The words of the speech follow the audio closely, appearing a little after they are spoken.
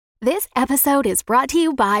This episode is brought to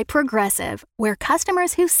you by Progressive, where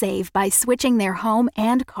customers who save by switching their home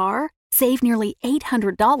and car save nearly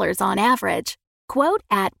 $800 on average. Quote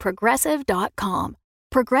at Progressive.com.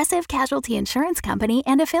 Progressive Casualty Insurance Company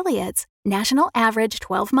and Affiliates. National average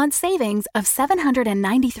 12-month savings of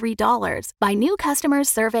 $793 by new customers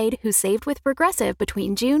surveyed who saved with Progressive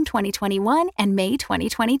between June 2021 and May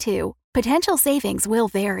 2022. Potential savings will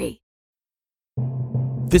vary.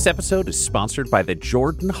 This episode is sponsored by the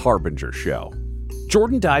Jordan Harbinger Show.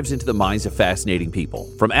 Jordan dives into the minds of fascinating people,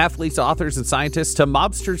 from athletes, authors, and scientists to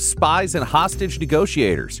mobsters, spies, and hostage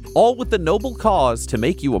negotiators, all with the noble cause to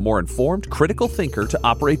make you a more informed, critical thinker to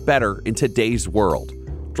operate better in today's world.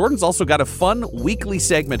 Jordan's also got a fun weekly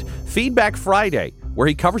segment, Feedback Friday, where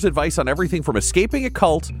he covers advice on everything from escaping a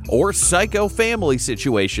cult or psycho family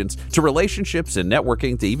situations to relationships and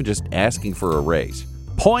networking to even just asking for a raise.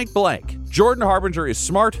 Point blank, Jordan Harbinger is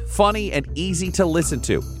smart, funny, and easy to listen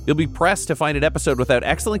to. You'll be pressed to find an episode without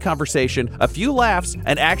excellent conversation, a few laughs,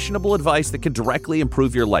 and actionable advice that can directly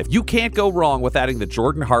improve your life. You can't go wrong with adding the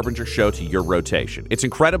Jordan Harbinger Show to your rotation. It's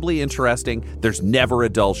incredibly interesting. There's never a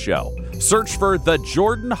dull show. Search for The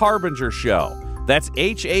Jordan Harbinger Show. That's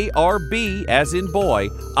H-A-R-B as in boy,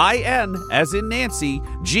 I-N as in Nancy,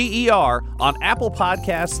 G-E-R on Apple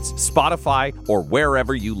Podcasts, Spotify, or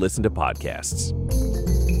wherever you listen to podcasts.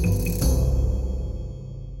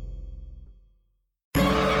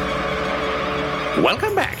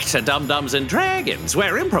 Welcome back to Dum-Dums and Dragons,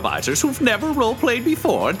 where improvisers who've never roleplayed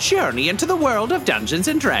before journey into the world of Dungeons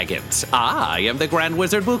and Dragons. I am the Grand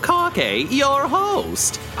Wizard Bukake, your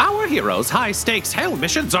host. Our heroes' high-stakes hell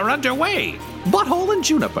missions are underway. Butthole and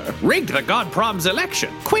Juniper rigged the God Prom's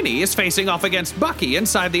election. Quinny is facing off against Bucky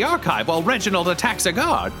inside the archive while Reginald attacks a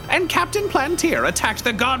guard. And Captain Plantier attacked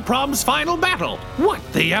the God Prom's final battle. What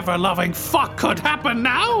the ever-loving fuck could happen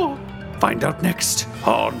now? Find out next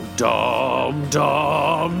on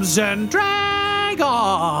Dum-Dums and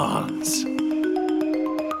Dragons.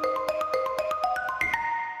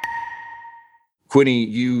 Quinny,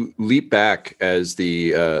 you leap back as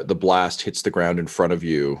the blast hits the ground in front of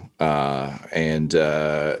you, and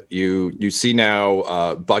you see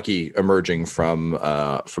now Bucky emerging from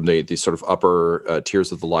the sort of upper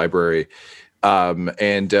tiers of the library,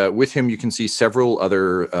 and with him you can see several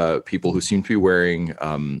other people who seem to be wearing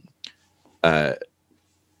the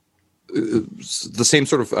same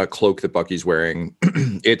sort of cloak that Bucky's wearing.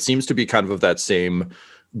 It seems to be kind of that same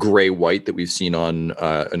gray-white that we've seen on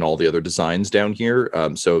in all the other designs down here.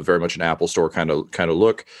 So very much an Apple Store kind of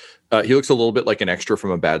look. He looks a little bit like an extra from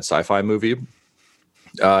a bad sci-fi movie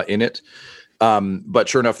in it. But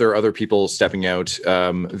sure enough, there are other people stepping out.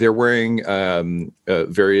 They're wearing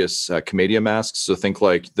various Commedia masks. So think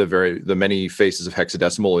like the many faces of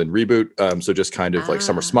Hexadecimal in Reboot. So just kind of like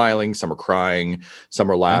some are smiling, some are crying, some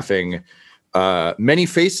are laughing. Many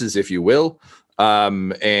faces, if you will.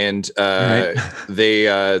 Right.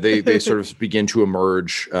 They sort of begin to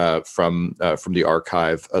emerge from the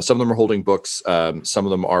archive. Some of them are holding books. Some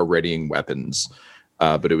of them are readying weapons.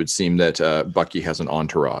 But it would seem that Bucky has an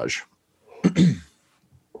entourage.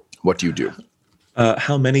 What do you do?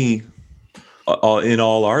 How many in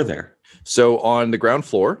all are there? So on the ground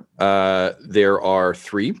floor, there are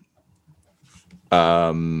 3.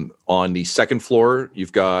 On the second floor,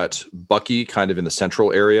 you've got Bucky kind of in the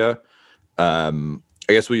central area. I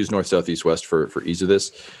guess we'll use north, south, east, west for ease of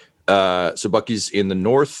this. So Bucky's in the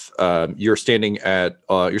north. You're standing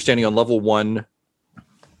on level 1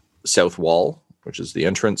 south wall, which is the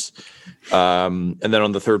entrance. And then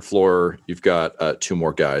on the third floor, you've got 2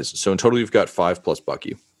 more guys. So in total, you've got 5 plus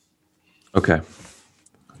Bucky. Okay.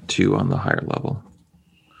 2 on the higher level.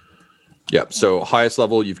 Yeah. So highest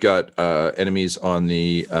level, you've got enemies on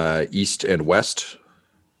the east and west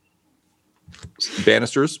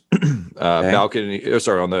banisters. Balcony.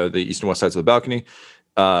 Sorry, on the east and west sides of the balcony.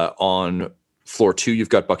 On floor 2, you've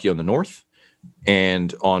got Bucky on the north.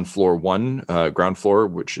 And on floor 1, ground floor,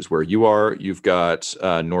 which is where you are, you've got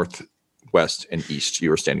north, west, and east.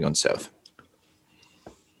 You are standing on south.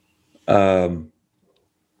 I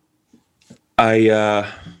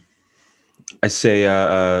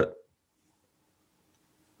say,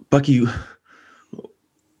 Bucky,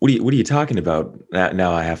 what are you talking about?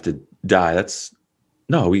 Now I have to die.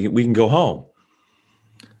 We can go home.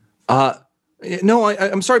 No,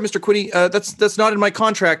 I'm sorry, Mr. Quinny. That's not in my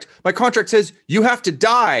contract. My contract says you have to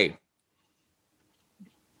die.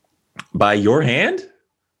 By your hand?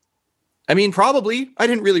 I mean, probably. I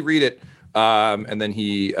didn't really read it. And then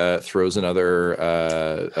he throws another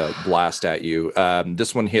blast at you.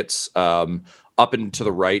 This one hits up and to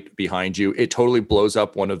the right behind you. It totally blows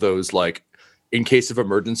up one of those like in case of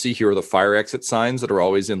emergency, here are the fire exit signs that are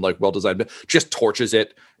always in like well-designed, just torches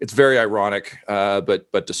it. It's very ironic,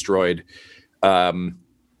 but destroyed. Cooney,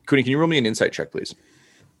 can you roll me an insight check, please?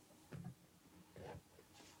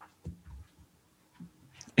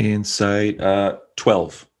 Insight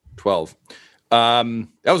 12. 12. That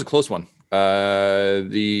was a close one.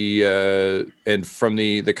 And from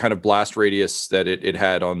the kind of blast radius that it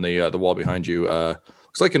had on the wall behind you,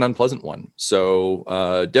 looks like an unpleasant one. So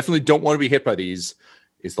definitely don't want to be hit by these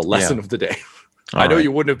is the lesson of the day. I know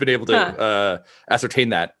you wouldn't have been able to ascertain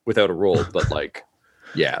that without a roll, but like,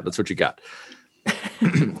 yeah, that's what you got.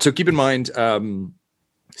 So keep in mind,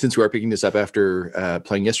 since we are picking this up after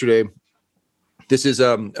playing yesterday, this is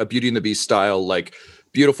a Beauty and the Beast style, like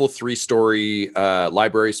beautiful 3-story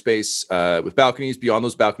library space with balconies. Beyond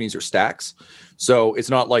those balconies are stacks. So it's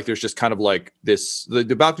not like there's just kind of like this. The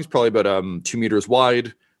balcony's probably about 2 meters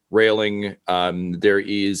wide, railing. There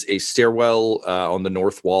is a stairwell on the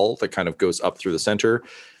north wall that kind of goes up through the center.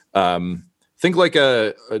 Think like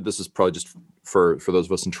this is probably just for those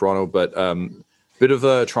of us in Toronto, but bit of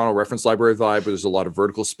a Toronto Reference Library vibe where there's a lot of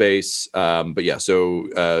vertical space. But yeah,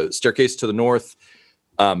 so staircase to the north,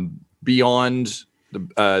 beyond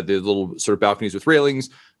the little sort of balconies with railings,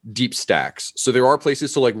 deep stacks. So there are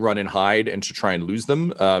places to like run and hide and to try and lose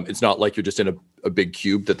them. It's not like you're just in a big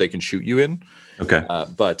cube that they can shoot you in. Okay.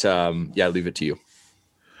 But yeah, leave it to you.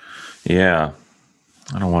 Yeah.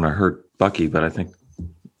 I don't want to hurt Bucky, but I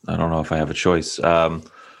don't know if I have a choice.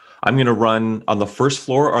 I'm going to run on the first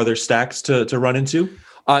floor. Are there stacks to run into?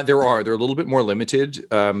 There are. They're a little bit more limited.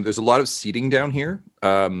 There's a lot of seating down here.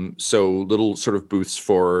 So little sort of booths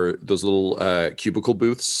for those little cubicle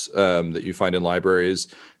booths that you find in libraries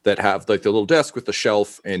that have like the little desk with the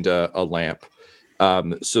shelf and a lamp.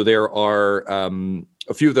 So there are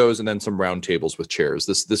a few of those and then some round tables with chairs.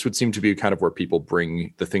 This would seem to be kind of where people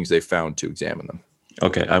bring the things they found to examine them.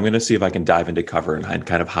 Okay. I'm going to see if I can dive into cover and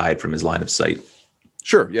kind of hide from his line of sight.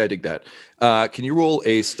 Sure. Yeah, I dig that. Can you roll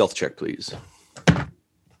a stealth check, please?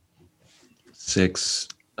 6,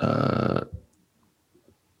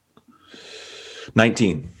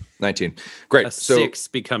 19. 19. Great. A 6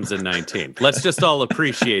 becomes a 19. Let's just all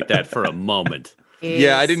appreciate that for a moment.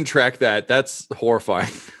 Yeah, I didn't track that. That's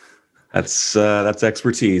horrifying. That's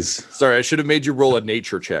expertise. Sorry, I should have made you roll a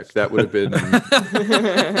nature check. That would have been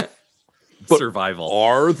survival.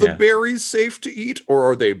 Are the berries safe to eat or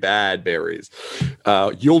are they bad berries?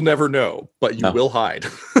 You'll never know, but you will hide.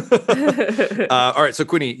 All right, so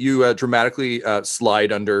Quinny, you dramatically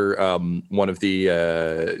slide under one of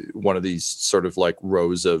these sort of like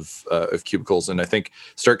rows of cubicles, and I think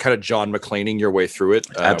start kind of John McClaning your way through it.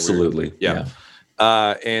 Absolutely, yeah.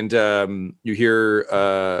 And you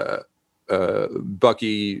hear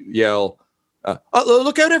Bucky yell,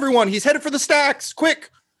 "Look out, everyone! He's headed for the stacks! Quick!"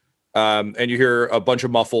 And you hear a bunch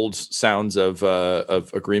of muffled sounds of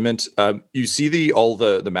agreement. You see all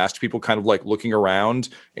the masked people kind of like looking around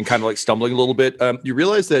and kind of like stumbling a little bit. You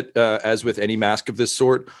realize that as with any mask of this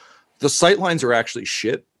sort, the sight lines are actually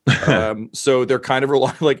shit. So they're kind of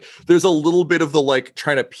relying, like there's a little bit of the like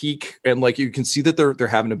trying to peek and like you can see that they're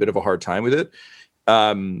having a bit of a hard time with it.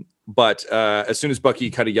 But as soon as Bucky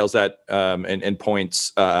kind of yells that and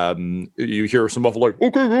points, you hear some muffled like,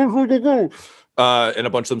 okay, go. And a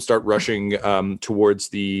bunch of them start rushing towards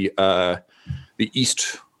the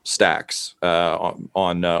east stacks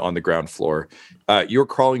on the ground floor. You're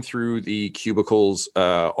crawling through the cubicles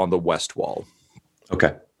on the west wall.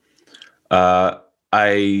 Okay. Now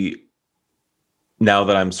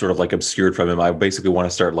that I'm sort of like obscured from him, I basically want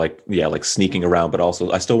to start like sneaking around, but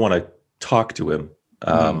also I still want to talk to him.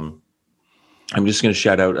 I'm just going to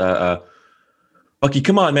shout out, Bucky,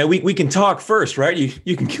 come on, man. We can talk first, right?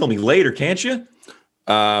 You can kill me later, can't you?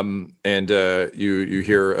 And you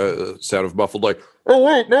hear a sound of muffled like, oh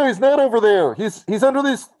wait, no, he's not over there. He's under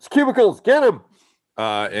these cubicles. Get him!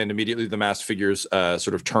 And immediately the masked figures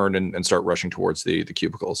sort of turn and start rushing towards the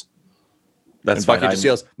cubicles. That's Bucky just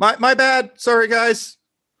yells, "My bad. Sorry, guys."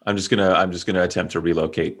 I'm just gonna attempt to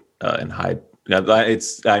relocate and hide.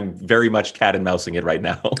 I'm very much cat and mousing it right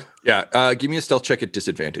now. Yeah. Give me a stealth check at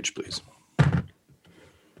disadvantage, please.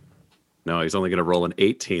 No, he's only going to roll an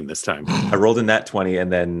 18 this time. I rolled a nat 20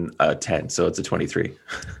 and then a 10, so it's a 23.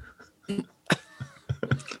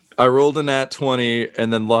 I rolled a nat 20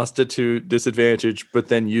 and then lost it to disadvantage, but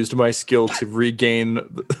then used my skill to regain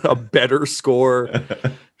a better score.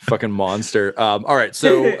 Fucking monster. All right,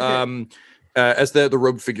 so as the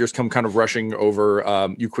robed figures come kind of rushing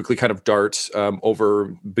over, you quickly kind of dart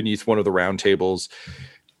over beneath one of the round tables.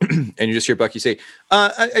 And you just hear Bucky say,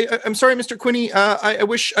 I'm sorry, Mr. Quinney. I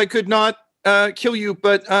wish I could not kill you,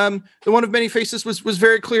 but the one of many faces was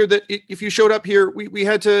very clear that if you showed up here, we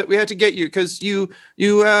had to get you because you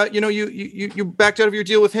backed out of your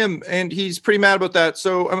deal with him, and he's pretty mad about that.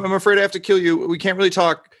 So I'm afraid I have to kill you. We can't really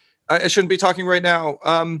talk. I shouldn't be talking right now.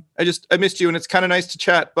 I missed you, and it's kind of nice to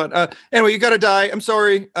chat. But anyway, you got to die. I'm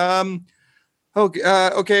sorry.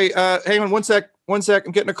 Okay. Hang on one sec.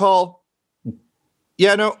 I'm getting a call.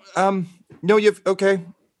 Yeah, no. No, okay.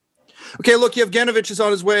 Okay, look, Yevgenovich is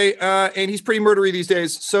on his way, and he's pretty murdery these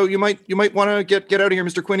days. So you might want to get out of here,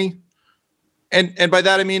 Mr. Quinney. And by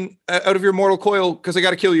that I mean out of your mortal coil, because I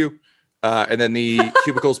got to kill you. And then the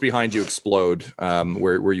cubicles behind you explode,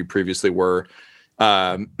 where you previously were.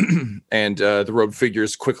 And the robed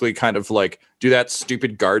figures quickly kind of like do that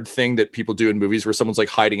stupid guard thing that people do in movies where someone's like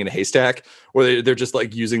hiding in a haystack, where they're just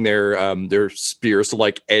like using their spears to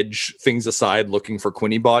like edge things aside, looking for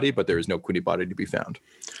Quinny body, but there is no Quinny body to be found.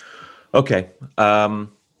 Okay.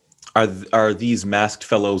 Are these masked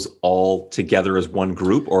fellows all together as one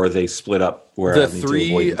group, or are they split up? Where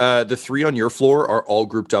the three on your floor are all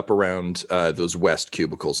grouped up around those west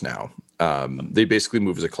cubicles now. They basically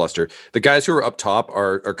move as a cluster. The guys who are up top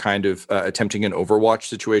are kind of attempting an Overwatch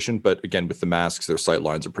situation, but again, with the masks, their sight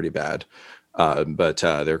lines are pretty bad. But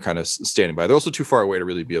they're kind of standing by. They're also too far away to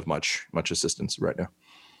really be of much assistance right now.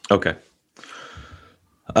 Okay.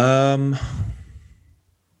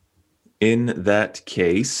 In that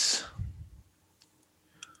case,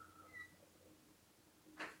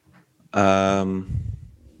 I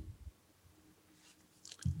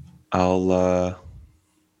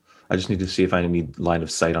just need to see if I need line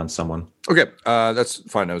of sight on someone. Okay, that's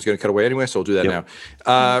fine. I was going to cut away anyway, so I'll do that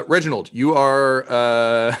now. Reginald, you are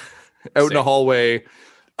out in a hallway.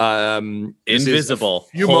 Invisible.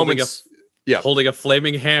 Holding a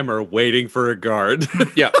flaming hammer, waiting for a guard.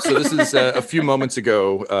 Yeah, so this is a few moments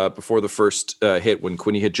ago before the first hit when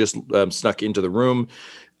Quinny had just snuck into the room.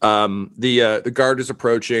 The guard is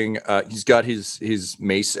approaching. He's got his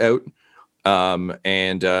mace out,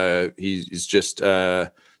 and he's just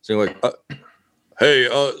saying like, "Hey,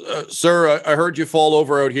 sir, I heard you fall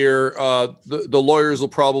over out here. The lawyers will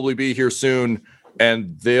probably be here soon,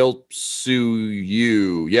 and they'll sue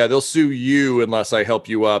you. Yeah, they'll sue you unless I help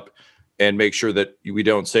you up and make sure that we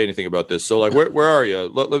don't say anything about this. So, like, where are you?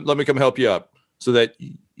 Let me come help you up so that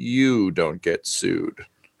you don't get sued."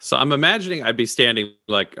 So I'm imagining I'd be standing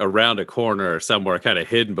like around a corner or somewhere kind of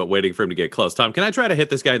hidden, but waiting for him to get close. Tom, can I try to hit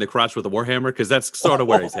this guy in the crotch with a warhammer? Because that's sort of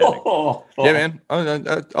where he's heading. Yeah, man.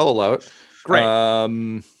 I'll allow it. Great.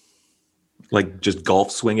 Like just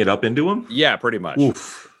golf swing it up into him? Yeah, pretty much.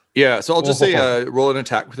 Oof. Yeah, so I'll just say roll an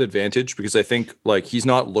attack with advantage, because I think like he's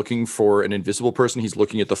not looking for an invisible person. He's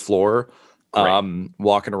looking at the floor,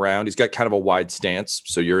 walking around. He's got kind of a wide stance,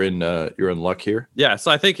 so you're in luck here. Yeah,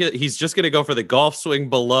 so I think he's just going to go for the golf swing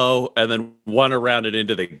below and then one around it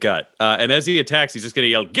into the gut. And as he attacks, he's just going to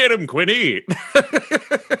yell, "Get him, Quinny!"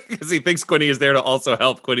 Because he thinks Quinny is there to also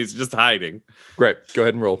help. Quinny's just hiding. Great, go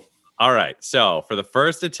ahead and roll. All right, so for the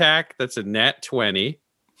first attack, that's a nat 20.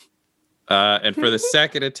 And for the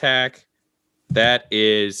second attack, that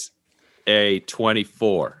is a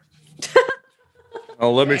 24.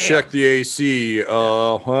 Oh, let me check the AC.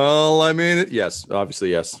 Well, I mean, yes,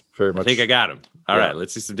 obviously, yes, very much. I think I got him. All right,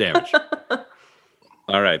 let's see some damage.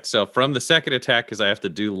 All right, so from the second attack, because I have to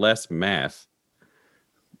do less math.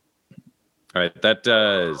 All right, that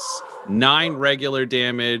does 9 regular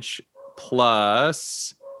damage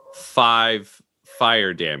plus 5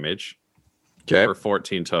 fire damage. Okay. For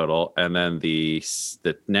 14 total, and then the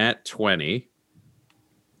nat 20.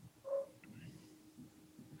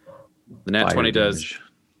 The nat 20 does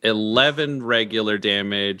 11 regular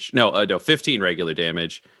damage. No, 15 regular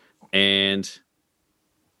damage, and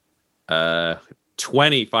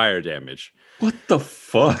 20 fire damage. What the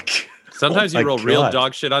fuck? Sometimes you roll real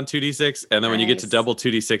dog shit on 2d6, and then when you get to double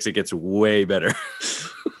 2d6, it gets way better.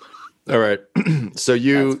 All right, so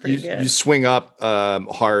you swing up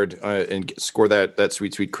hard and score that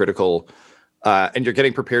sweet critical, and you're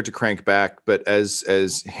getting prepared to crank back. But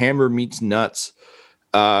as hammer meets nuts,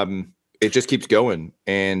 it just keeps going,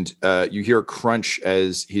 and you hear a crunch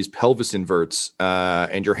as his pelvis inverts,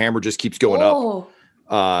 and your hammer just keeps going up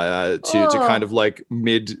to kind of like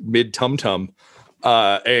mid tum tum,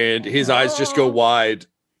 and his eyes just go wide,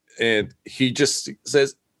 and he just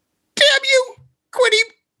says, "Damn you, Quinny!"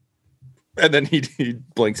 And then he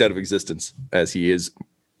blinks out of existence as he is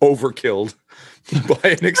overkilled by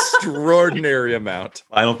an extraordinary amount.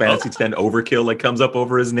 Final Fantasy X overkill like comes up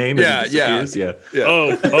over his name. Yeah.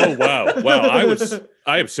 Oh, wow.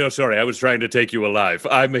 I am so sorry. I was trying to take you alive.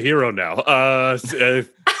 I'm a hero now.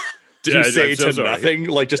 You say I'm so to sorry. nothing,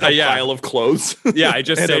 like just a Yeah. pile of clothes. Yeah, I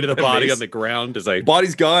just And say to the body mace. on the ground as I.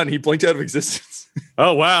 Body's gone. He blinked out of existence.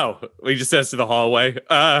 Oh wow! He just says to the hallway.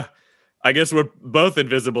 I guess we're both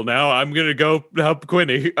invisible now. I'm gonna go help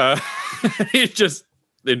Quinny. He just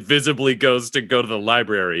invisibly goes to go to the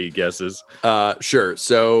library. He guesses. Sure.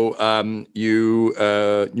 So you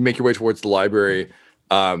make your way towards the library.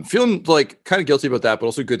 Feeling like kind of guilty about that, but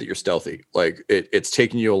also good that you're stealthy. Like it's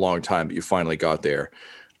taken you a long time, but you finally got there.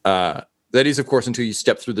 That is, of course, until you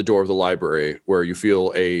step through the door of the library, where you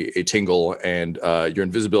feel a tingle and your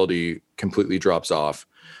invisibility completely drops off.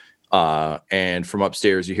 And from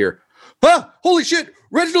upstairs, you hear, "Ah, holy shit,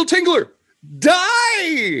 Reginald Tingler,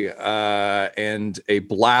 die!" And a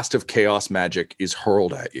blast of chaos magic is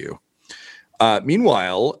hurled at you.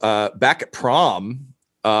 Meanwhile, back at prom,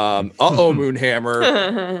 Moonhammer,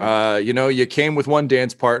 you came with one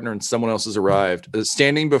dance partner and someone else has arrived.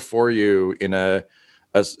 Standing before you in a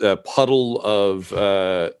puddle of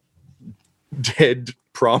dead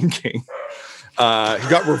prom king. He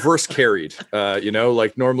got reverse carried.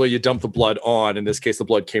 Like normally you dump the blood on. In this case, the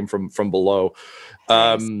blood came from below.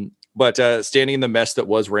 But standing in the mess that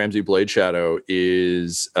was Ramsay Bladeshadow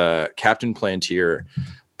is Captain Plantier.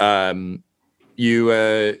 You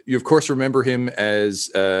of course remember him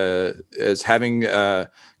as having kind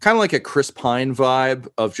of like a Chris Pine vibe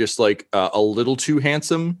of just like a little too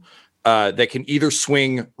handsome. That can either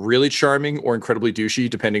swing really charming or incredibly douchey,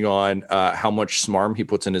 depending on how much smarm he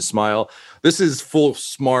puts in his smile. This is full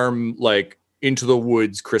smarm, like into the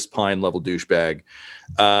woods, Chris Pine level douchebag.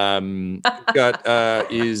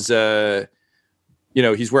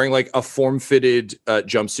 He's wearing like a form-fitted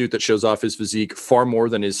jumpsuit that shows off his physique far more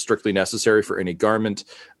than is strictly necessary for any garment.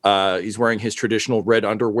 He's wearing his traditional red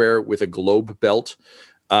underwear with a globe belt.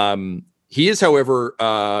 He is, however,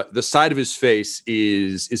 the side of his face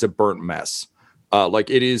is a burnt mess. Like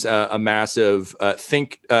it is a massive,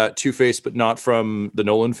 think Two-Face, but not from the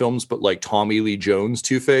Nolan films, but like Tommy Lee Jones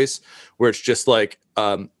Two-Face, where it's just like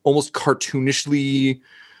almost cartoonishly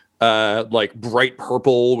like bright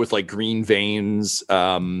purple with like green veins.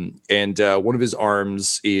 And one of his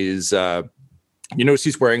arms is, you notice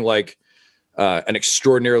he's wearing like an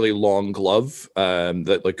extraordinarily long glove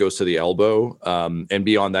that like goes to the elbow. And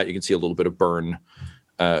beyond that, you can see a little bit of burn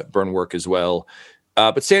work as well.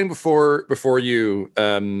 But standing before you,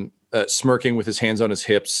 smirking with his hands on his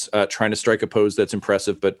hips, trying to strike a pose that's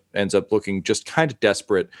impressive, but ends up looking just kind of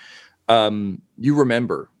desperate. You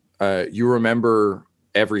remember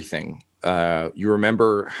everything. You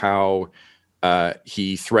remember how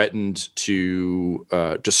he threatened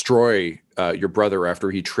to destroy your brother after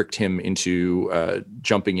he tricked him into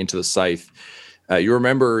jumping into the scythe. You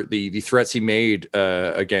remember the threats he made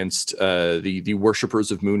against the worshippers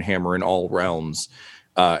of Moonhammer in all realms.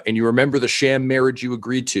 And you remember the sham marriage you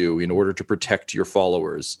agreed to in order to protect your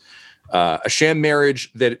followers. A sham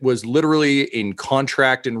marriage that was literally in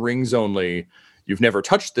contract and rings only. You've never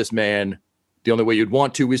touched this man. The only way you'd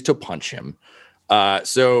want to is to punch him.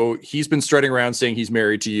 So he's been strutting around saying he's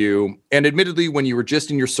married to you. And admittedly, when you were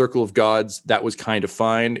just in your circle of gods, that was kind of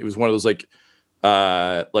fine. It was one of those like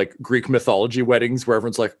Greek mythology weddings where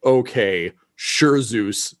everyone's like, okay, sure,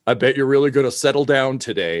 Zeus, I bet you're really going to settle down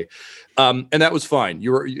today. And that was fine.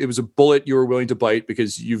 It was a bullet you were willing to bite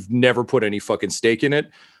because you've never put any fucking stake in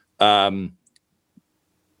it. That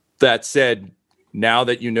said, now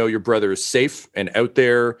that you know your brother is safe and out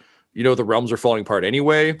there, you know the realms are falling apart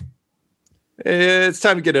anyway. It's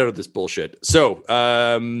time to get out of this bullshit. So,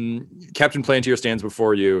 Captain Plantier stands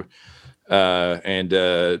before you and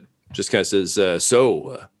just kind of says,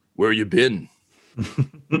 so, where you been?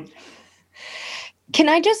 Can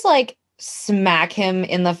I just, like, smack him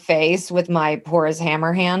in the face with my porous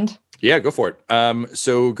hammer hand? Yeah, go for it.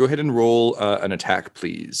 So, go ahead and roll an attack,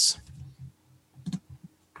 please.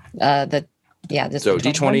 This so,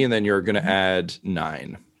 D20, and then you're going to add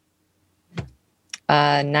 9.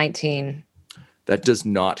 19. That does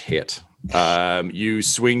not hit. You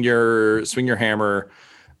swing your hammer,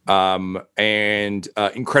 and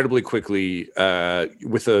incredibly quickly,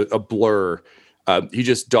 with a blur, he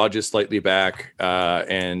just dodges slightly back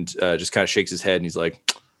and just kind of shakes his head, and he's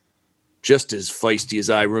like, "Just as feisty as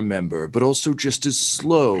I remember, but also just as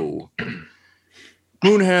slow."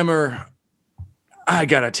 Moonhammer, I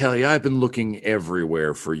gotta tell you, I've been looking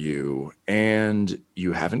everywhere for you, and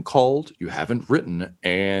you haven't called, you haven't written,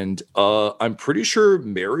 and I'm pretty sure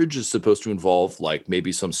marriage is supposed to involve like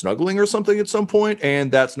maybe some snuggling or something at some point,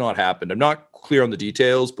 and that's not happened. I'm not clear on the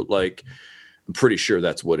details, but like I'm pretty sure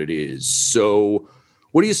that's what it is. So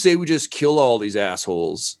what do you say we just kill all these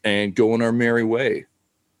assholes and go on our merry way?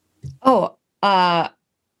 Oh,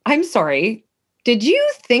 I'm sorry. Did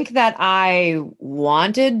you think that I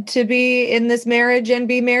wanted to be in this marriage and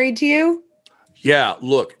be married to you? Yeah,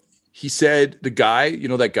 look, he said the guy,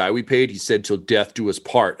 that guy we paid, he said till death do us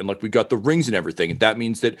part. And like we got the rings and everything. And that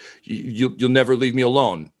means that you'll never leave me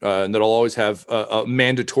alone. And that I'll always have a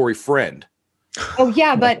mandatory friend. Oh,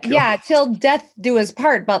 yeah, but yeah, till death do us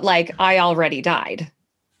part. But like I already died.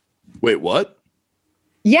 Wait, what?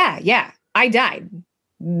 Yeah, I died.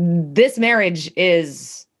 This marriage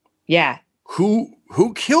is, yeah. Who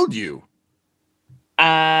killed you?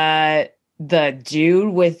 The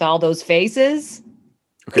dude with all those faces.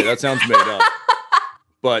 Okay, that sounds made up.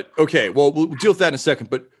 But okay, well, we'll deal with that in a second.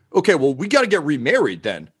 But okay, well, we got to get remarried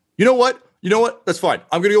then. You know what? That's fine.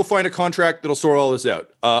 I'm gonna go find a contract that'll sort all this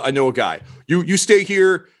out. I know a guy. You stay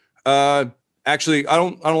here. Actually, I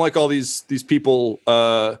don't like all these people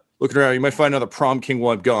looking around. You might find another prom king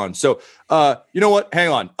while I'm gone. So, you know what? Hang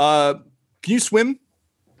on. Can you swim?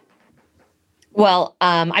 Well,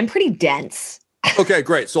 I'm pretty dense. Okay,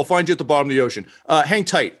 great. So I'll find you at the bottom of the ocean. Hang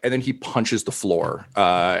tight. And then he punches the floor,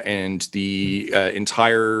 and the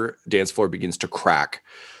entire dance floor begins to crack.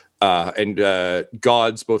 And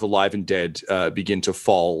gods, both alive and dead, begin to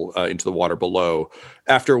fall into the water below.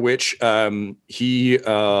 After which he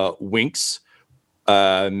winks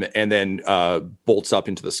and then bolts up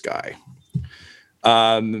into the sky.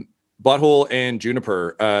 Butthole and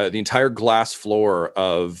Juniper, the entire glass floor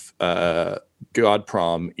of God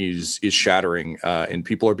Prom is shattering, and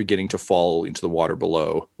people are beginning to fall into the water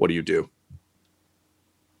below. What do you do?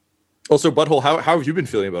 Also, Butthole, how have you been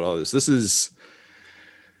feeling about all this? This is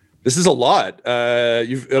a lot.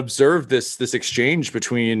 You've observed this exchange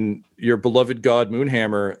between your beloved god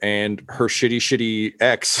Moonhammer and her shitty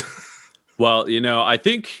ex. Well, I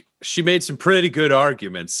think she made some pretty good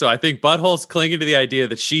arguments. So I think Butthole's clinging to the idea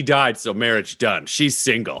that she died, so marriage done. She's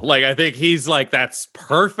single. Like, I think he's like, that's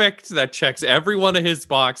perfect. That checks every one of his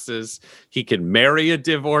boxes. He can marry a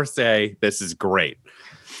divorcee. This is great.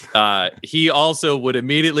 He also would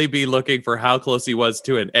immediately be looking for how close he was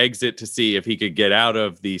to an exit to see if he could get out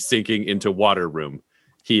of the sinking into water room.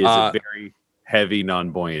 He is a very heavy,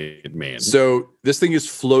 non-buoyant man. So this thing is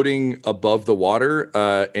floating above the water,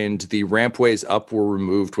 and the rampways up were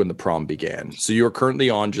removed when the prom began. So you're currently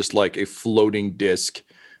on just like a floating disc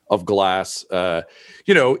of glass,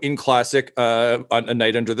 in classic A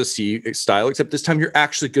Night Under the Sea style, except this time you're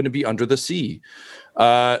actually going to be under the sea.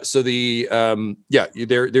 So the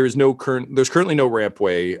there's currently no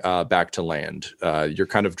rampway back to land. You're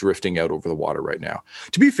kind of drifting out over the water right now.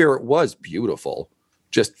 To be fair, it was beautiful,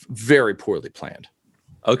 just very poorly planned.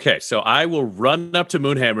 Okay, so I will run up to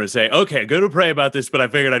Moonhammer and say, okay, going to pray about this, but I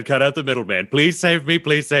figured I'd cut out the middleman. Please save me,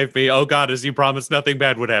 please save me. Oh God, as you promised, nothing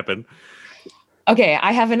bad would happen. Okay,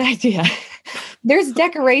 I have an idea. There's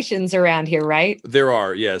decorations around here, right? There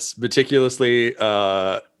are, yes, meticulously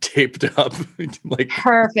taped up. Like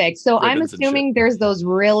perfect. So I'm assuming there's those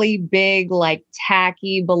really big, like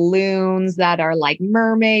tacky balloons that are like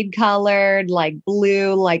mermaid colored, like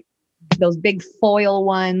blue, like those big foil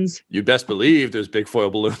ones. You best believe there's big foil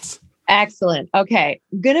balloons. Excellent. Okay,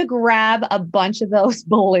 I'm gonna grab a bunch of those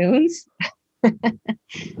balloons.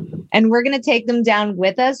 And we're going to take them down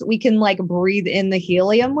with us. We can like breathe in the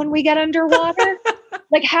helium when we get underwater.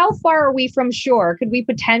 Like, how far are we from shore? Could we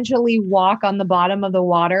potentially walk on the bottom of the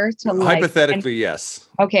water to like, hypothetically, yes.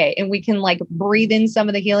 Okay. And we can like breathe in some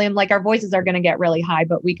of the helium. Like, our voices are going to get really high,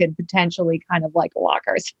 but we could potentially kind of like lock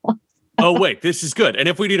ourselves. Oh, wait, this is good. And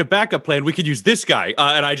if we need a backup plan, we could use this guy.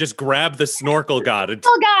 And I just grab the snorkel god and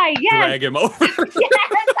drag him over.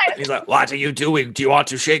 Yes. He's like, what are you doing? Do you want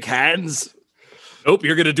to shake hands? Nope,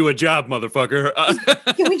 you're going to do a job, motherfucker.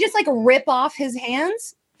 Can we just like rip off his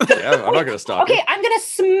hands? Yeah, I'm not going to stop. Okay, I'm going to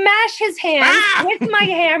smash his hands with my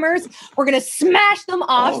hammers. We're going to smash them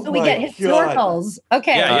off so we get his snorkels.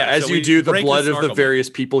 Okay. Yeah, as so you do, the break blood the of the various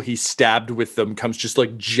people he stabbed with them comes just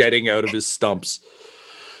like jetting out of his stumps.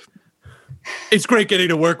 It's great getting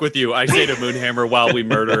to work with you, I say to Moonhammer while we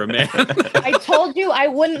murder a man. I told you I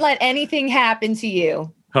wouldn't let anything happen to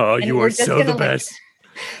you. Oh, you are so the best.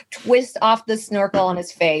 Twist off the snorkel on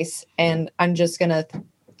his face, and I'm just gonna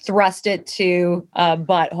thrust it to a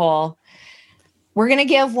butthole. We're gonna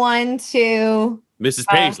give one to Mrs.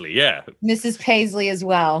 Paisley, Mrs. Paisley as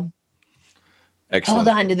well. Excellent.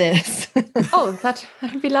 Hold on to this. Oh,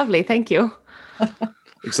 that'd be lovely. Thank you.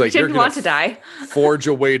 Looks like you didn't want to die. Forge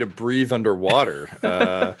a way to breathe underwater.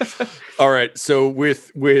 All right. So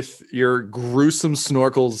with your gruesome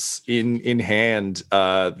snorkels in hand,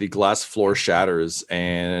 the glass floor shatters,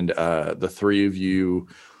 and the three of you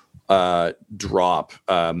drop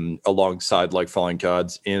alongside like falling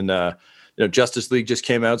gods in Justice League just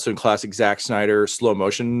came out, so in classic Zack Snyder slow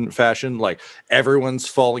motion fashion, like everyone's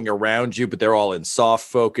falling around you, but they're all in soft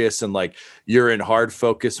focus, and like you're in hard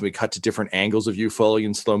focus, and we cut to different angles of you falling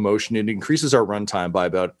in slow motion. It increases our runtime by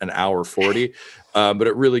about an hour 40, but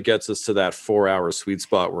it really gets us to that 4-hour sweet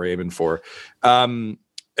spot we're aiming for. You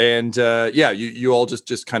all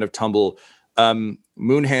just kind of tumble.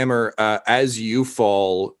 Moonhammer, as you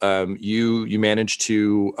fall, you manage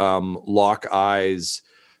to lock eyes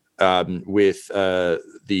with the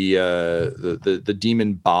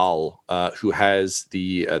demon Baal, who has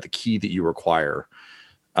the key that you require,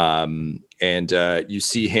 and you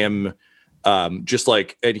see him just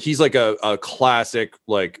like, and he's like a classic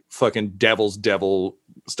like fucking devil's devil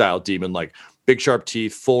style demon, like big sharp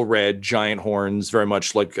teeth, full red, giant horns, very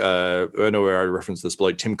much like I know where I referenced this, but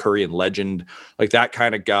like Tim Curry in Legend, like that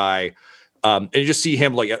kind of guy. And you just see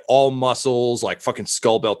him like at all muscles, like fucking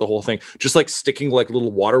skull belt, the whole thing, just like sticking like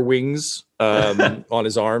little water wings on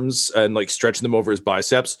his arms and like stretching them over his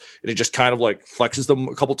biceps. And he just kind of like flexes them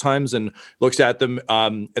a couple times and looks at them.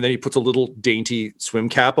 And then he puts a little dainty swim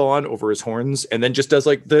cap on over his horns, and then just does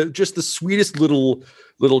like the sweetest little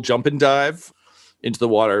jump and dive into the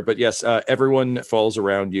water. But yes, everyone falls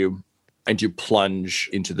around you and you plunge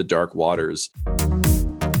into the dark waters.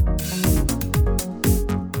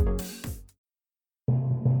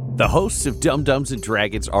 The hosts of Dumb Dumbs and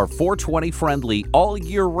Dragons are 420 friendly all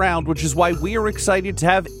year round, which is why we are excited to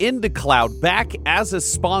have IndaCloud back as a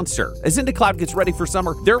sponsor. As IndaCloud gets ready for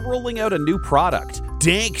summer, they're rolling out a new product,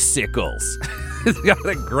 Danksicles. It's got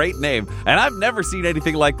a great name, and I've never seen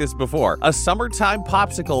anything like this before. A summertime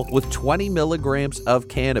popsicle with 20 milligrams of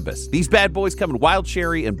cannabis. These bad boys come in wild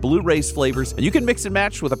cherry and blue race flavors, and you can mix and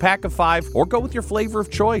match with a pack of 5 or go with your flavor of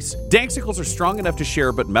choice. Danksicles are strong enough to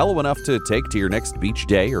share, but mellow enough to take to your next beach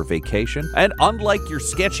day or vacation. And unlike your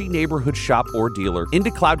sketchy neighborhood shop or dealer,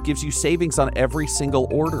 IndaCloud gives you savings on every single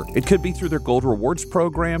order. It could be through their Gold Rewards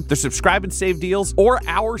program, their subscribe and save deals, or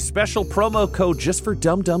our special promo code just for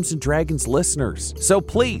Dumb Dumbs and Dragons listeners. So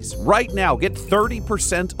please, right now, get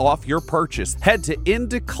 30% off your purchase. Head to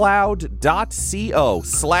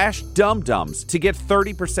indacloud.co/dumdums to get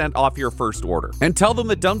 30% off your first order. And tell them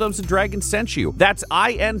that Dumb Dumbs and Dragons sent you. That's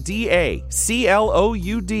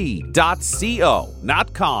INDACLOUD.co,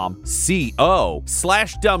 not com,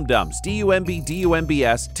 co/dumdums,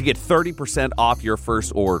 DUMBS, to get 30% off your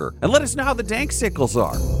first order. And let us know how the Danksicles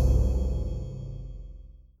are.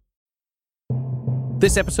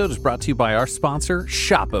 This episode is brought to you by our sponsor,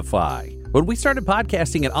 Shopify. When we started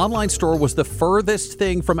podcasting, an online store was the furthest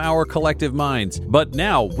thing from our collective minds. But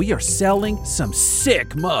now we are selling some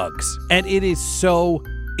sick mugs. And it is so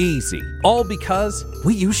easy. All because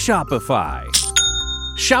we use Shopify.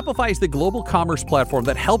 Shopify is the global commerce platform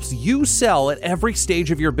that helps you sell at every stage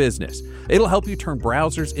of your business. It'll help you turn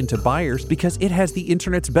browsers into buyers because it has the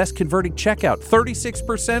internet's best converting checkout,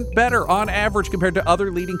 36% better on average compared to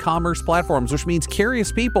other leading commerce platforms, which means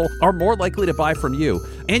curious people are more likely to buy from you.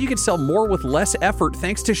 And you can sell more with less effort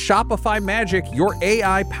thanks to Shopify Magic, your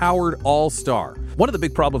AI-powered all-star. One of the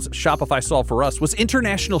big problems Shopify solved for us was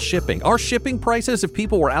international shipping. Our shipping prices, if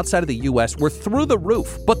people were outside of the US, were through the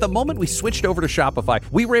roof. But the moment we switched over to Shopify,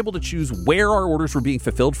 we were able to choose where our orders were being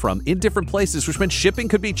fulfilled from in different places, which meant shipping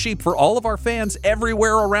could be cheap for all of our fans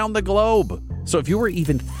everywhere around the globe. So if you were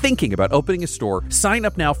even thinking about opening a store, sign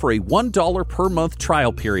up now for a $1 per month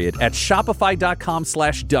trial period at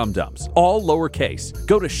shopify.com/dumdums, all lowercase.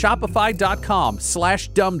 Go to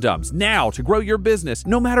shopify.com/dumdums now to grow your business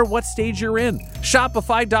no matter what stage you're in.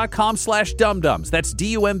 Shopify.com/dumdums. That's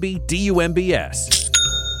DUMBS.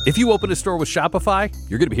 If you open a store with Shopify,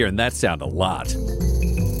 you're going to be hearing that sound a lot.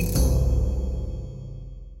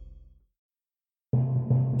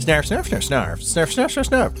 Snarf, snarf, snarf, snarf, snarf, snarf, snarf,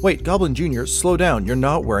 snarf. Wait, Goblin Jr., slow down. You're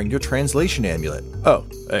not wearing your translation amulet. Oh,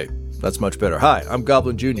 hey, that's much better. Hi, I'm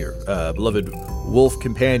Goblin Jr., beloved wolf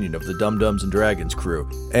companion of the Dumb Dumbs and Dragons crew.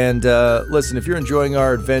 And listen, if you're enjoying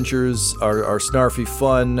our adventures, our snarfy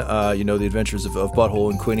fun, the adventures of Butthole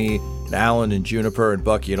and Quinny, and Alan and Juniper and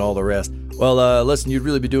Bucky and all the rest, well, listen, you'd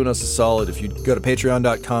really be doing us a solid if you'd go to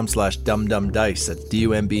patreon.com/dumdumdice. That's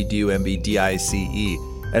DUMBDUMBDICE.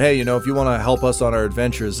 And hey, if you want to help us on our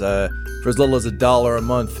adventures, for as little as $1 a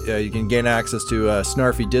month, you can gain access to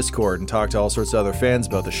Snarfy Discord and talk to all sorts of other fans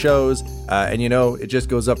about the shows. And it just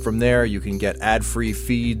goes up from there. You can get ad-free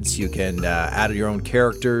feeds. You can add your own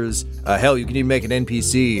characters. Hell, you can even make an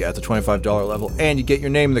NPC at the $25 level, and you get your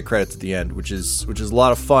name in the credits at the end, which is a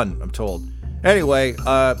lot of fun, I'm told. Anyway,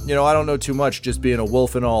 I don't know too much, just being a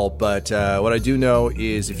wolf and all, but what I do know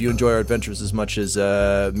is if you enjoy our adventures as much as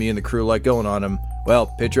me and the crew like going on them,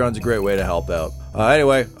 well, Patreon's a great way to help out.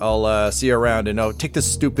 Anyway, I'll see you around, and take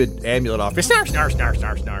this stupid amulet off. Snarf, snarf, snarf,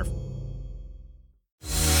 snarf, snarf.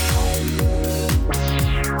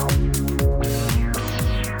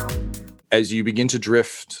 As you begin to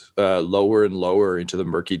drift lower and lower into the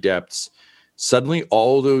murky depths, suddenly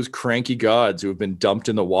all those cranky gods who have been dumped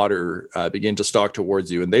in the water begin to stalk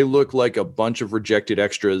towards you. And they look like a bunch of rejected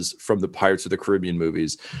extras from the Pirates of the Caribbean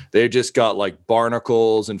movies. They just got like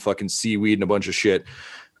barnacles and fucking seaweed and a bunch of shit.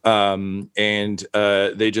 And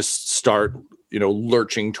they just start,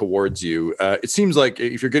 lurching towards you. It seems like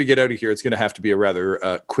if you're going to get out of here, it's going to have to be a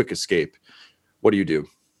rather quick escape. What do you do?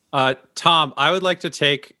 Tom, I would like to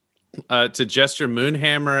take... to gesture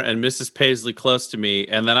Moonhammer and Mrs. Paisley close to me,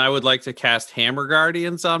 and then I would like to cast Hammer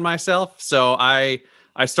Guardians on myself. So I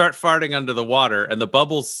start farting under the water, and the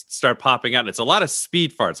bubbles start popping out. It's a lot of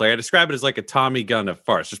speed farts. Like I describe it as like a Tommy gun of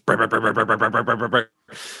farts, just brr, brr, brr, brr, brr, brr, brr, brr, brr.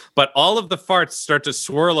 But all of the farts start to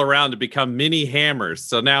swirl around to become mini hammers.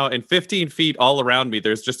 So now in 15 feet all around me,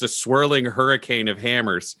 there's just a swirling hurricane of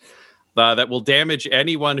hammers. That will damage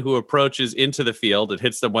anyone who approaches into the field. It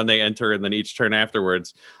hits them when they enter and then each turn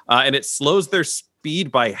afterwards. And it slows their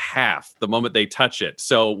speed by half the moment they touch it.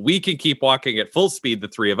 So we can keep walking at full speed, the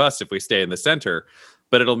three of us, if we stay in the center.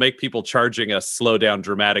 But it'll make people charging us slow down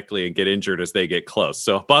dramatically and get injured as they get close.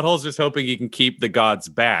 So Butthole's just hoping he can keep the gods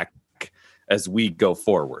back as we go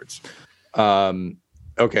forwards.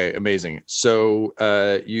 Okay, amazing. So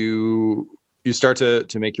you start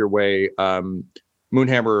to make your way...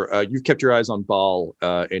 Moonhammer, you've kept your eyes on Baal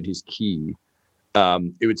and his key.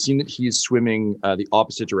 It would seem that he's swimming the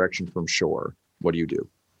opposite direction from shore. What do you do?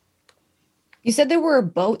 You said there were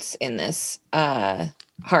boats in this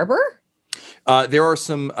harbor? There are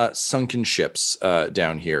some sunken ships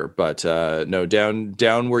down here, but no,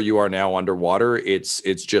 down where you are now underwater, it's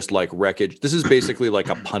just like wreckage. This is basically like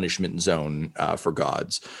a punishment zone for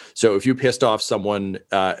gods. So if you pissed off someone,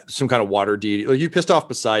 some kind of water deity, like you pissed off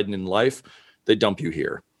Poseidon in life, they dump you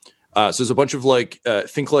here. So there's a bunch of like,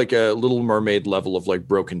 think like a Little Mermaid level of like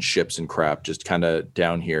broken ships and crap just kind of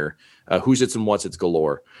down here. Who's its and what's its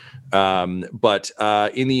galore. But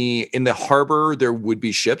in the harbor, there would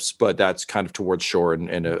be ships, but that's kind of towards shore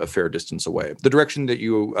and a fair distance away. The direction that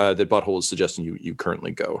that Butthole is suggesting you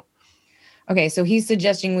currently go. Okay, so he's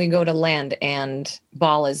suggesting we go to land and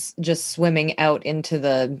Baal is just swimming out into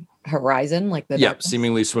the horizon, like the darkness?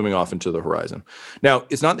 Seemingly swimming off into the horizon. Now,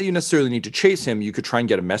 it's not that you necessarily need to chase him. You could try and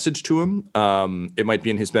get a message to him. It might be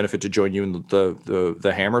in his benefit to join you in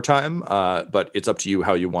the hammer time, but it's up to you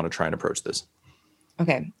how you want to try and approach this.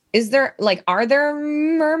 Okay. Are there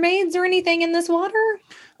mermaids or anything in this water?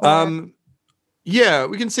 Yeah,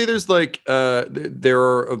 we can say there's like there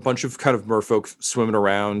are a bunch of kind of merfolk swimming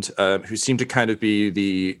around who seem to kind of be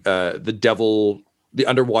the devil, the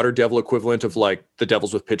underwater devil equivalent of like the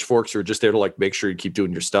devils with pitchforks, who are just there to like make sure you keep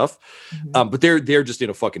doing your stuff. Mm-hmm. But they're just in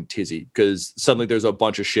a fucking tizzy because suddenly there's a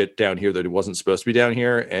bunch of shit down here that it wasn't supposed to be down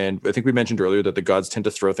here. And I think we mentioned earlier that the gods tend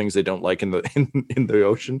to throw things they don't like in the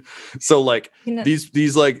ocean. So like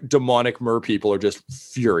these like demonic mer people are just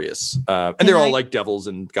furious, and they're all like devils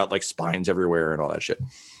and got like spines everywhere and all that shit.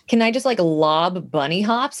 Can I just like lob bunny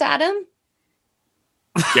hops at him?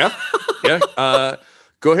 Yeah.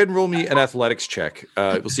 Go ahead and roll me an athletics check.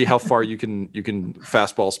 We'll see how far you can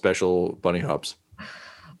fastball special bunny hops.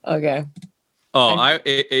 Okay. Oh, no,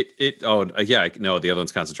 the other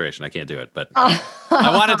one's concentration. I can't do it, but I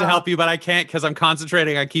wanted to help you, but I can't because I'm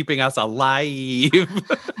concentrating on keeping us alive.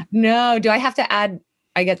 No, do I have to add?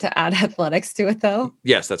 I get to add athletics to it though.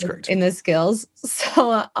 Yes, that's correct. In the skills,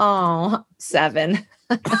 so 7.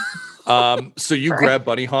 So you grab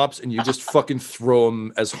bunny hops and you just fucking throw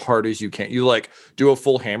them as hard as you can. You like do a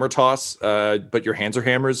full hammer toss, but your hands are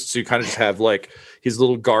hammers. So you kind of just have like his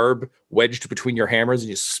little garb wedged between your hammers and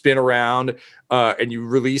you spin around and you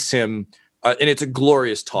release him. And it's a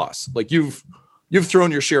glorious toss. Like you've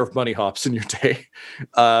thrown your share of bunny hops in your day.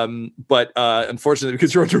 But unfortunately,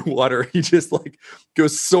 because you're underwater, he just like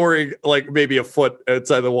goes soaring like maybe a foot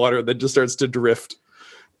outside the water and then just starts to drift.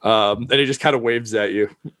 And he just kind of waves at you.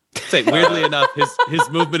 Say, weirdly enough, his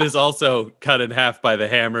movement is also cut in half by the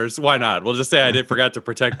hammers. Why not? We'll just say I forgot to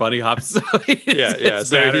protect bunny hops. So So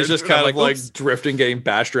he's just kind of like drifting, getting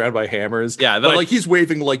bashed around by hammers. Yeah, but like he's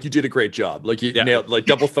waving like you did a great job. Like you nailed, like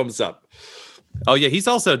double thumbs up. Oh yeah, he's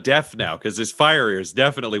also deaf now because his fire ears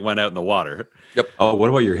definitely went out in the water. Yep. Oh, what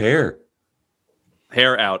about your hair?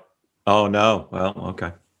 Hair out. Oh no. Well,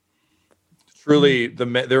 okay. Truly,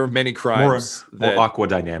 there are many crimes more aqua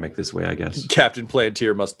dynamic this way, I guess. Captain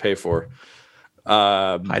Plantier must pay for.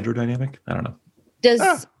 Hydrodynamic? I don't know.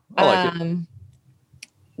 Does I like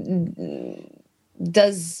it.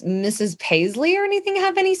 does Mrs. Paisley or anything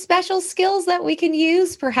have any special skills that we can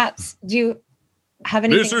use? Perhaps do you have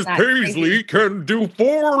anything? Mrs. Paisley can do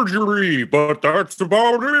forgery, but that's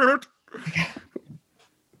about it.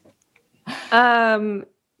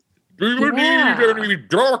 Do you need any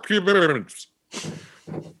documents?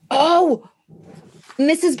 Oh,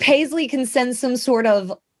 Mrs. Paisley can send some sort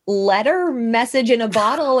of letter, message in a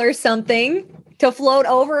bottle or something to float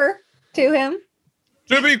over to him.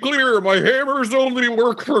 To be clear, my hammers only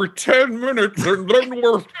work for 10 minutes and then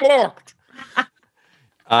we're fucked.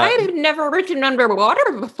 I've never written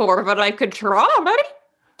underwater before, but I could try.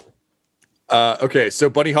 Okay, so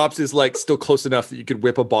Bunny Hops is like still close enough that you could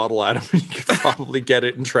whip a bottle at him and you could probably get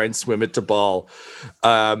it and try and swim it to Ball.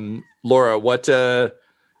 Laura, what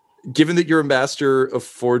given that you're a master of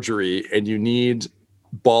forgery and you need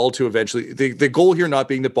Ball to eventually the goal here not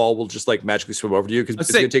being that Ball will just like magically swim over to you, because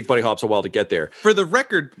it's gonna take Bunny Hops a while to get there. For the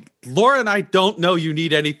record, Laura and I don't know you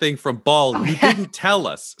need anything from Ball. You didn't tell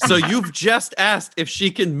us. So you've just asked if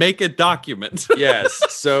she can make a document. Yes.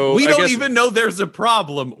 So we don't even know there's a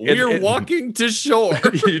problem. We're walking to shore.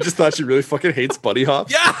 You just thought she really fucking hates Bunny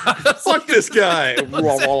Hops? Yeah. Fuck this guy.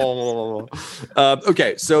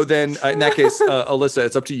 Okay, so then in that case, Alyssa,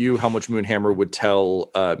 it's up to you how much Moonhammer would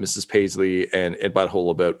tell Mrs. Paisley and Butthole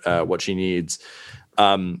about what she needs.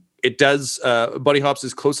 It does. Bunny Hops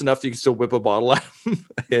is close enough that you can still whip a bottle at him,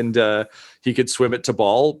 and he could swim it to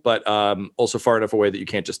Ball, but also far enough away that you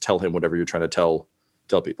can't just tell him whatever you're trying to tell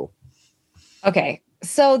people. Okay,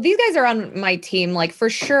 so these guys are on my team. Like, for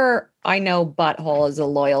sure, I know Butthole is a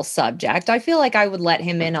loyal subject. I feel like I would let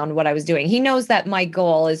him in on what I was doing. He knows that my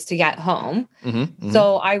goal is to get home.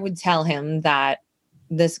 So I would tell him that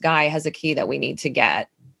this guy has a key that we need to get.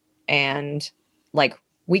 And like,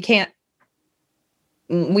 we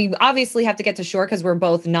obviously have to get to shore because we're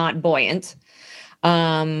both not buoyant.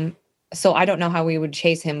 So I don't know how we would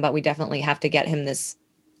chase him, but we definitely have to get him this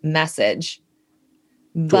message.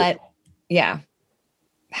 Cool. But yeah,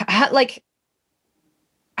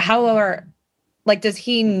 does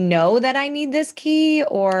he know that I need this key,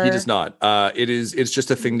 or he does not? It's just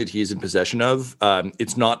a thing that he's in possession of.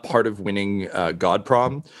 It's not part of winning God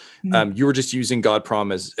Prom. You were just using God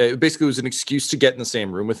Prom as basically it was an excuse to get in the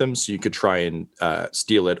same room with him, so you could try and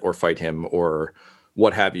steal it or fight him or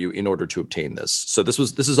what have you in order to obtain this. So this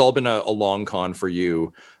has all been a long con for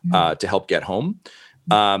you to help get home.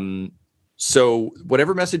 So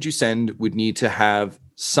whatever message you send would need to have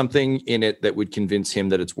something in it that would convince him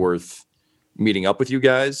that it's worth meeting up with you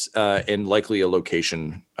guys, and likely a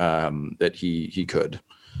location that he could.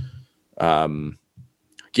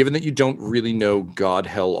 Given that you don't really know God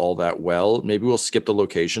Hell all that well, maybe we'll skip the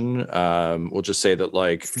location. We'll just say that,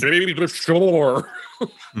 like, stay the shore.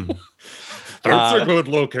 That's a good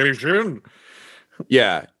location.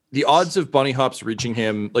 Yeah. The odds of Bunny Hops reaching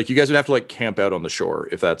him, like, you guys would have to like camp out on the shore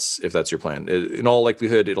if that's your plan. In all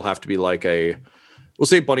likelihood, it'll have to be like we'll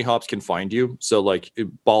say Bunny Hops can find you. So like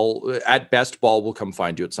Ball, at best, Ball will come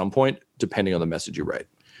find you at some point, depending on the message you write.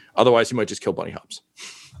 Otherwise, he might just kill Bunny Hops.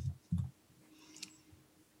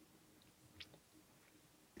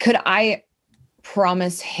 Could I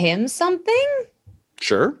promise him something?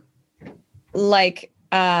 Sure. Like,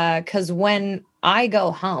 because when I go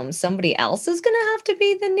home, somebody else is going to have to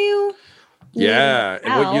be the new. Yeah,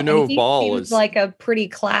 and what you know of Ball is like a pretty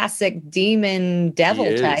classic demon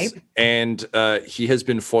devil type, and he has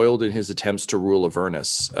been foiled in his attempts to rule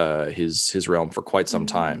Avernus, his realm, for quite some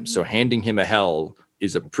time. So handing him a hell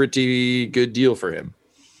is a pretty good deal for him.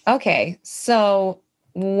 Okay, so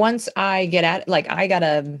once I get out, like, I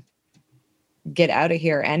gotta get out of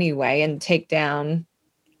here anyway and take down.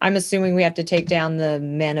 I'm assuming we have to take down the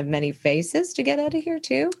Men of Many Faces to get out of here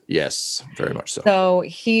too? Yes, very much so. So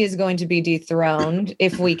he is going to be dethroned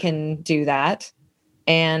if we can do that.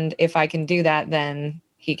 And if I can do that, then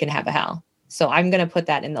he can have a hell. So I'm going to put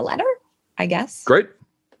that in the letter, I guess. Great.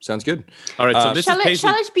 Sounds good. All right. So this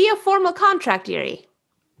shall it be a formal contract, Yuri?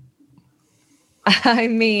 I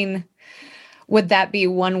mean, would that be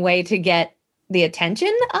one way to get the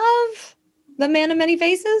attention of the Man of Many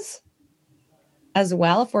Faces as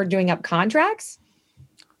well, if we're doing up contracts?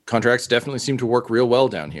 Contracts definitely seem to work real well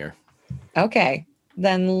down here. Okay,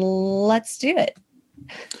 then let's do it.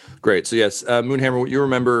 Great. So yes, Moonhammer, what you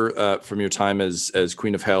remember from your time as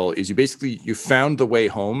Queen of Hell is you found the way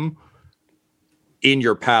home in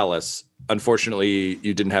your palace. Unfortunately,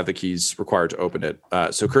 you didn't have the keys required to open it.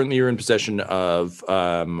 So currently you're in possession of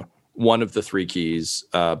one of the three keys.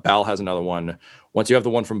 Baal has another one. Once you have the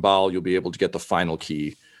one from Baal, you'll be able to get the final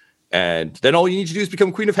key. And then all you need to do is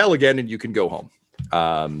become Queen of Hell again, and you can go home.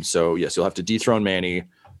 So yes, you'll have to dethrone Manny,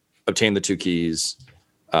 obtain the two keys,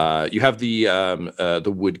 You have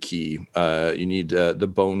the wood key. You need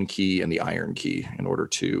the bone key and the iron key in order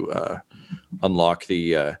to unlock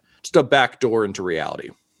the just a back door into reality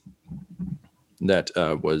that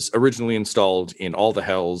was originally installed in all the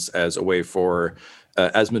hells as a way for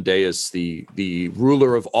Asmodeus, the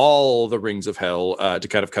ruler of all the rings of hell, to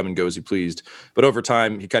kind of come and go as he pleased. But over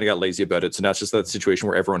time, he kind of got lazy about it. So now it's just that situation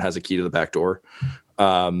where everyone has a key to the back door.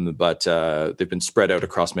 But they've been spread out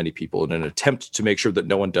across many people in an attempt to make sure that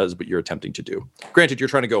no one does what you're attempting to do. Granted, you're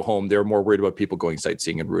trying to go home. They're more worried about people going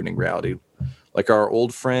sightseeing and ruining reality. Like our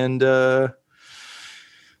old friend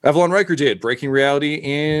Avalon Riker did, breaking reality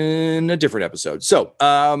in a different episode. So,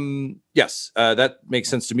 yes, that makes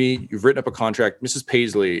sense to me. You've written up a contract. Mrs.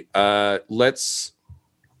 Paisley, let's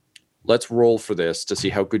roll for this to see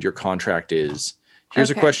how good your contract is. Here's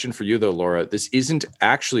a question for you, though, Laura. This isn't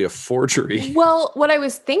actually a forgery. Well, what I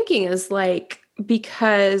was thinking is like,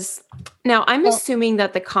 because now I'm assuming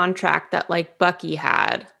that the contract that like Bucky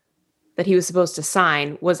had that he was supposed to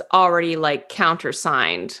sign was already like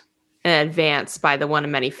countersigned in advance by the one of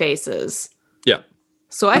many faces. Yeah.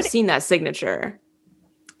 So I've seen that signature.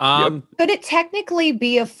 Could it technically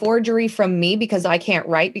be a forgery from me because I can't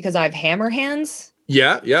write because I have hammer hands?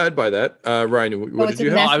 Yeah, I'd buy that. Ryan, what did you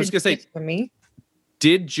have? I was going to say, for me.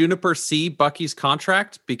 Did Juniper see Bucky's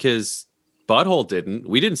contract? Because Butthole didn't.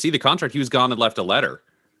 We didn't see the contract. He was gone and left a letter.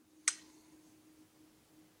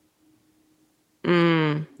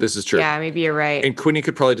 This is true. Yeah, maybe you're right. And Quinny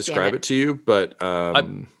could probably describe it to you, but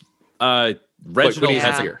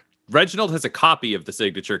Reginald has a copy of the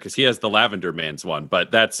signature because he has the Lavender Man's one, but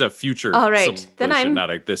that's a future solution, then not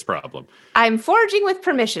this problem. I'm forging with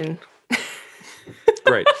permission.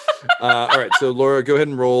 Great. All right, so Laura, go ahead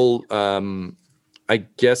and roll. I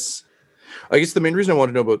guess the main reason I want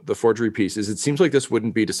to know about the forgery piece is it seems like this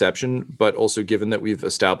wouldn't be deception, but also given that we've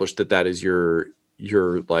established that is your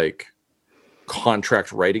like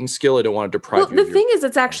contract writing skill, I don't want to deprive you. Well, the thing is,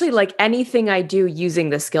 it's actually like anything I do using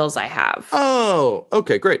the skills I have. Oh,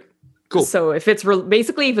 okay, great. Cool. So if it's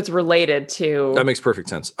basically if it's related to that makes perfect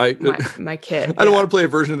sense. My kid. I don't want to play a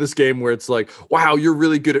version of this game where it's like, wow, you're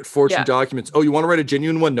really good at forging documents. Oh, you want to write a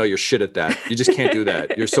genuine one? No, you're shit at that. You just can't do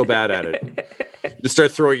that. You're so bad at it. You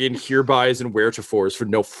start throwing in herebys and wheretofores for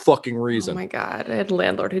no fucking reason. Oh my God. I had a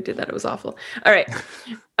landlord who did that. It was awful. All right.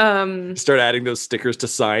 Start adding those stickers to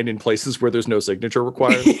sign in places where there's no signature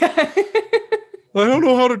required. I don't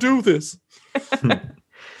know how to do this.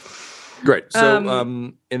 Great.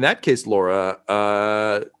 So in that case,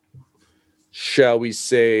 Laura, shall we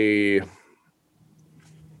say,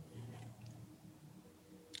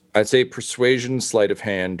 I'd say persuasion, sleight of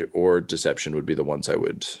hand, or deception would be the ones I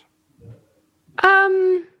would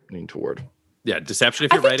lean toward. Yeah, deception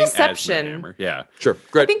if you're writing deception. as Moonhammer. Yeah. Sure.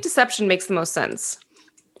 Great. I think deception makes the most sense.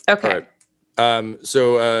 Okay. All right.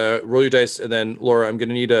 So roll your dice, and then Laura, I'm going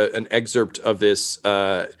to need an excerpt of this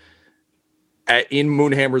in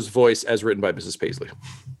Moonhammer's voice as written by Mrs. Paisley.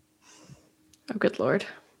 Oh, good Lord.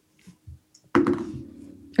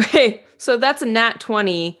 Okay, so that's a nat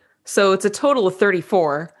 20, so it's a total of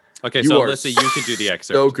 34. Okay, so Alyssa, you can do the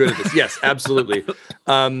excerpt. So good at this. Yes, absolutely.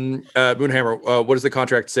 Moonhammer, what does the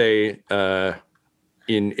contract say in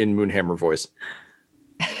Moonhammer voice?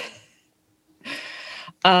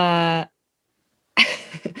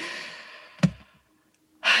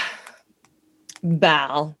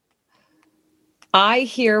 Bal, I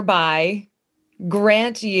hereby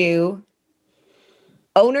grant you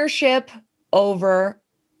ownership over,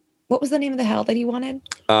 what was the name of the hell that you wanted?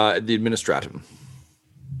 The Administratum.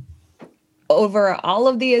 Over all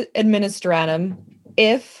of the Administratum,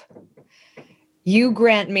 if you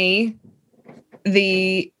grant me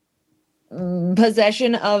the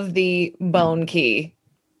possession of the bone key.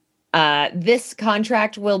 This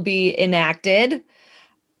contract will be enacted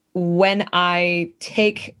when I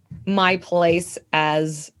take my place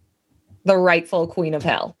as the rightful Queen of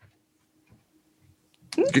Hell.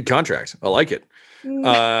 Good contract. I like it.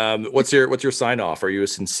 What's your sign off? Are you a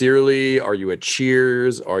Sincerely? Are you a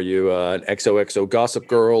Cheers? Are you an XOXO Gossip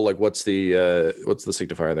Girl? Like what's the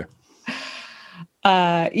signifier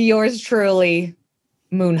there? Yours truly,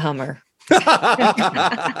 Moonhammer.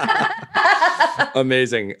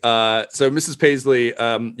 Amazing. So Mrs. Paisley,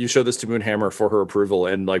 you show this to Moonhammer for her approval,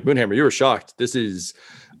 and like Moonhammer, you were shocked. This is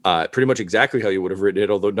pretty much exactly how you would have written it,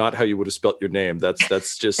 although not how you would have spelt your name.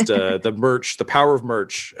 That's just the merch, the power of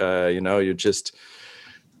merch.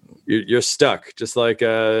 You're stuck, just like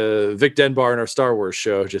Vic Denbar in our Star Wars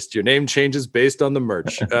show. Just your name changes based on the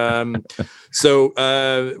merch. So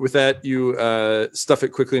with that, you stuff it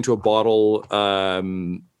quickly into a bottle.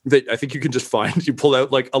 That I think you can just find. You pull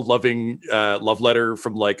out like a loving love letter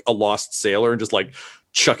from like a lost sailor and just like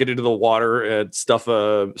chuck it into the water and stuff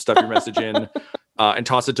your message in. And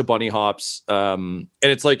toss it to Bunny Hops. And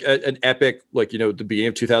it's like an epic, like, you know, the beginning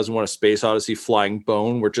of 2001, A Space Odyssey flying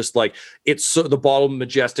bone, where just like it's so the bottle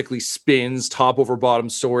majestically spins, top over bottom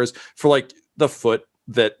soars for like the foot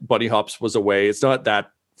that Bunny Hops was away. It's not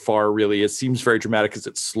that far, really. It seems very dramatic because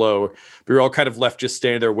it's slow. But you're all kind of left just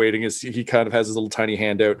standing there waiting as he kind of has his little tiny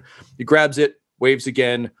hand out. He grabs it, waves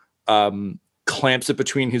again, clamps it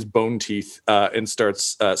between his bone teeth and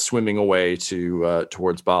starts swimming away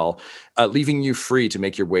towards Baal, leaving you free to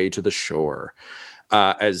make your way to the shore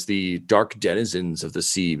as the dark denizens of the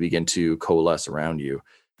sea begin to coalesce around you.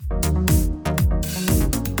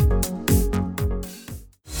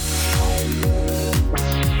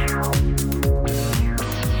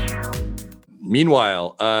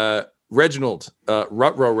 Meanwhile, Reginald,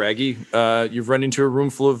 Rutrow Raggy, you've run into a room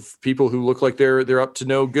full of people who look like they're up to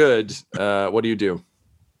no good. What do?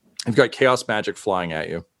 You've got chaos magic flying at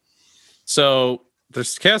you. So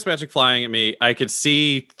there's chaos magic flying at me. I could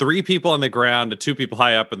see 3 people on the ground and 2 people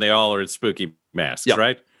high up, and they all are in spooky masks,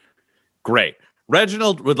 right? Great.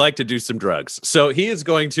 Reginald would like to do some drugs. So he is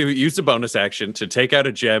going to use a bonus action to take out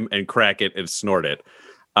a gem and crack it and snort it.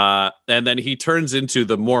 And then he turns into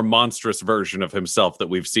the more monstrous version of himself that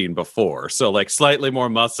we've seen before. So like slightly more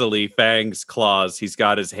muscly, fangs, claws. He's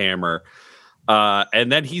got his hammer. And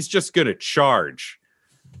then he's just going to charge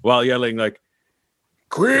while yelling like,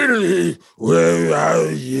 "Queenie, where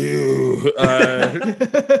are you?"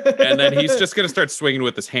 And then he's just going to start swinging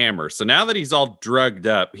with his hammer. So now that he's all drugged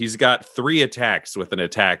up, he's got 3 attacks with an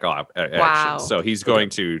attack action. So he's going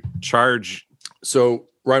to charge. So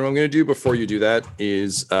Ryan, what I'm going to do before you do that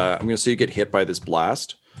is I'm going to say you get hit by this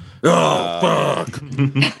blast. Fuck!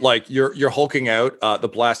 Like you're hulking out. The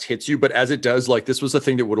blast hits you, but as it does, like this was the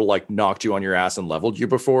thing that would have like knocked you on your ass and leveled you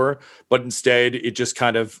before. But instead, it just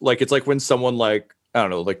kind of like it's like when someone like I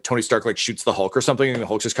don't know, like Tony Stark like shoots the Hulk or something, and the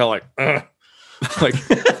Hulk's just kind of like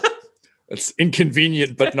it's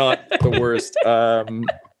inconvenient, but not the worst.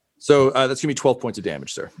 So that's gonna be 12 points of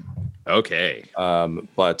damage, sir. Okay.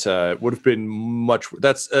 But it would have been much.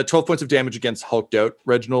 That's 12 points of damage against hulked out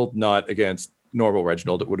Reginald, not against normal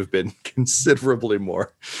Reginald. It would have been considerably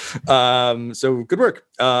more. So good work.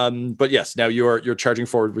 But yes, now you're charging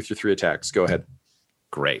forward with your 3 attacks. Go ahead.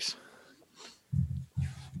 Great.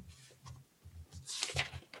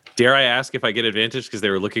 Dare I ask if I get advantage because they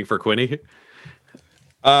were looking for Quinny?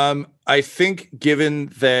 I think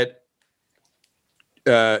given that.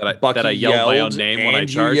 Bucky that I yelled my own name when I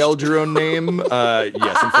charged. You yelled your own name.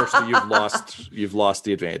 Yes, unfortunately, you've lost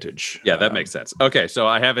the advantage. Yeah, that makes sense. Okay, so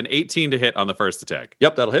I have an 18 to hit on the first attack.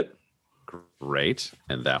 Yep, that'll hit. Great,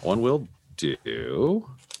 and that one will do.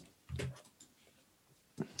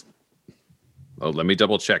 Oh, let me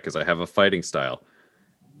double check because I have a fighting style.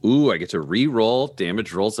 Ooh, I get to re-roll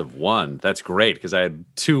damage rolls of 1. That's great because I had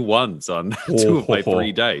 2 1s on 2 of my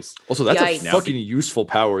 3 dice. Also, that's a fucking useful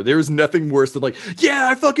power. There's nothing worse than like, yeah,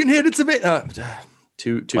 I fucking hit. It's amazing.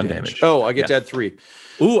 2 damage. Oh, I get to add 3.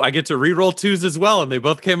 Ooh, I get to re-roll 2s as well, and they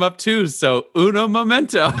both came up 2s. So uno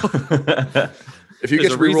momento. If you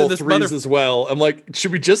get to re-roll 3s as well, I'm like,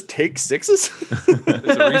 should we just take 6s?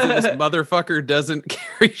 There's a reason this motherfucker doesn't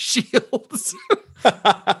carry shields.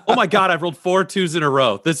 Oh my god, I've rolled 4 2s in a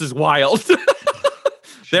row. This is wild.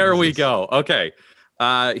 There we go. Okay.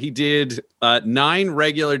 He did 9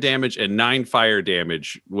 regular damage and 9 fire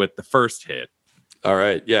damage with the first hit. All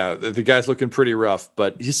right. Yeah, the guy's looking pretty rough,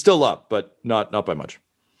 but he's still up, but not by much.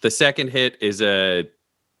 The second hit is a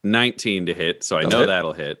 19 to hit, so I know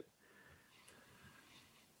that'll hit.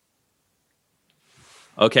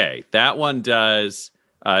 Okay, that one does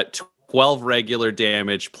 12 regular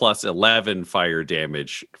damage plus 11 fire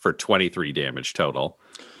damage for 23 damage total.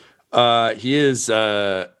 He is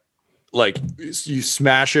like you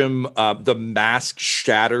smash him, the mask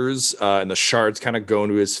shatters and the shards kind of go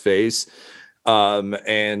into his face.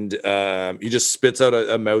 And he just spits out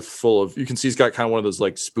a mouthful of, you can see he's got kind of one of those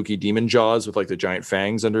like spooky demon jaws with like the giant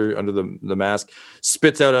fangs under the mask.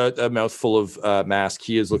 Spits out a mouthful of mask.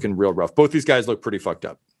 He is looking real rough. Both these guys look pretty fucked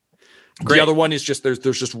up. Great. The other one is just there's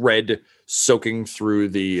just red soaking through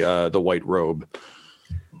the white robe.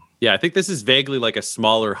 Yeah, I think this is vaguely like a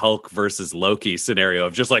smaller Hulk versus Loki scenario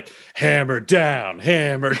of just like hammer down,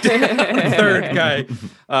 third guy.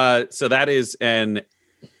 So that is a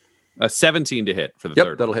 17 to hit for the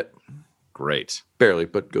third. That'll hit. Great. Barely,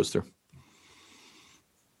 but goes through.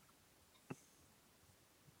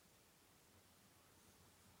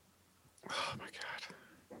 Oh my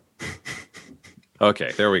god.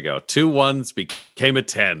 Okay, there we go. 2 1s became a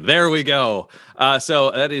 10. There we go.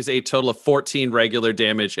 So that is a total of 14 regular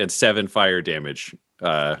damage and 7 fire damage.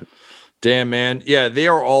 Damn, man. Yeah, they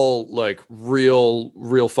are all like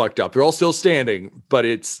real fucked up. They're all still standing, but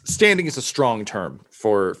standing is a strong term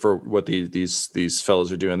for what these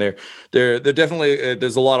fellows are doing. They're definitely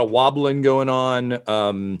there's a lot of wobbling going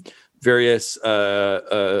on, various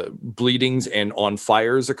bleedings and on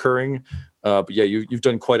fires occurring. But yeah, you've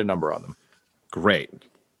done quite a number on them. Great.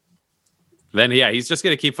 Then yeah, he's just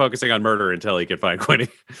gonna keep focusing on murder until he can find Quinny.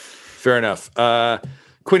 Fair enough.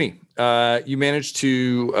 Quinny, you managed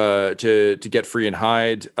to get free and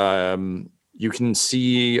hide. You can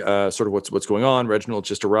see sort of what's going on. Reginald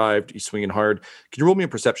just arrived. He's swinging hard. Can you roll me a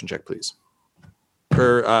perception check, please?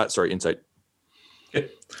 Or sorry, insight. Okay.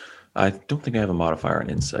 I don't think I have a modifier on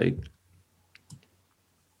insight.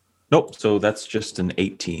 Nope. So that's just an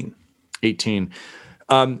 18. 18.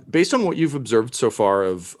 Based on what you've observed so far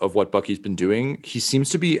of what Bucky's been doing, he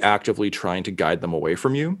seems to be actively trying to guide them away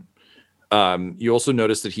from you. You also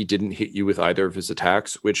notice that he didn't hit you with either of his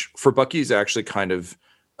attacks, which for Bucky is actually kind of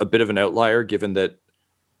a bit of an outlier, given that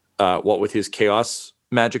what with his chaos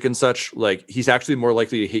magic and such, like he's actually more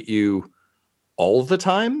likely to hit you all the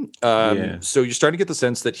time. So you're starting to get the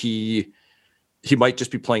sense that he might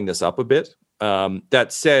just be playing this up a bit. That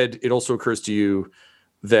said, it also occurs to you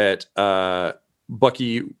that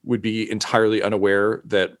Bucky would be entirely unaware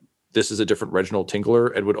that this is a different Reginald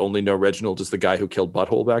Tingler and would only know Reginald as the guy who killed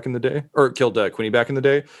Butthole back in the day, or killed Quinny back in the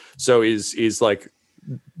day. So is like,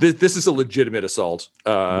 this is a legitimate assault,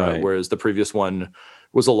 right. Whereas the previous one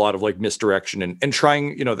was a lot of like misdirection and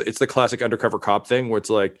trying, it's the classic undercover cop thing where it's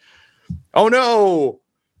like, oh no,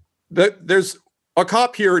 there's a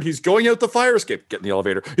cop here and he's going out the fire escape. Get in the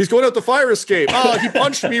elevator. He's going out the fire escape. Oh, he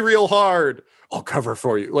punched me real hard. I'll cover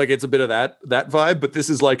for you. Like it's a bit of that vibe, but this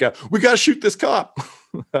is like we got to shoot this cop.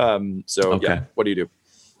 Yeah, what do you do?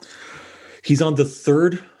 He's on the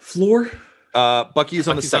 3rd floor. Bucky is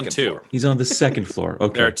on the 2nd floor. He's on the 2nd floor.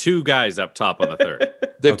 Okay. There are 2 guys up top on the 3rd.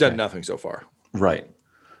 They've done nothing so far. Right.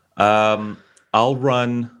 I'll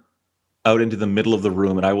run out into the middle of the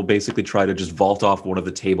room and I will basically try to just vault off one of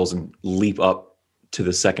the tables and leap up to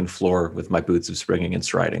the 2nd floor with my boots of springing and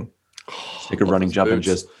striding. Take a running jump and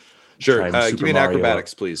just sure. Give me an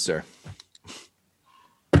acrobatics, please, sir.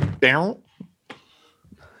 Down.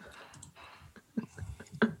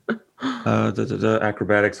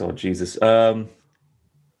 Acrobatics. Oh Jesus.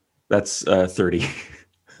 That's 30.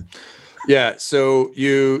 Yeah. So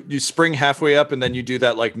you spring halfway up and then you do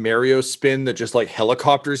that like Mario spin that just like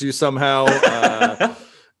helicopters you somehow.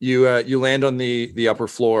 You land on the upper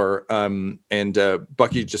floor, and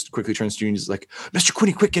Bucky just quickly turns to you and he's like, "Mr.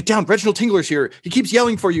 Quinny, quick, get down! Reginald Tingler's here. He keeps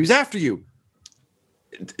yelling for you. He's after you."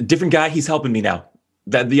 Different guy. He's helping me now.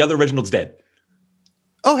 That the other Reginald's dead.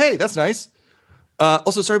 Oh, hey, that's nice.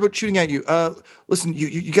 Also, sorry about shooting at you. Listen,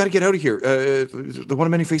 you got to get out of here. The one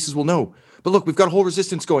of many faces will know. But look, we've got a whole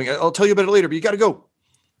resistance going. I'll tell you about it later. But you got to go.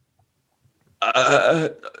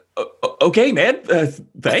 Okay, man.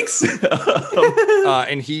 Thanks.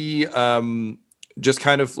 And he just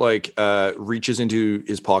kind of like reaches into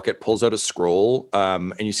his pocket, pulls out a scroll,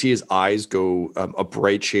 and you see his eyes go a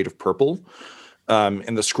bright shade of purple.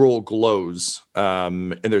 And the scroll glows,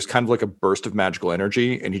 and there's kind of like a burst of magical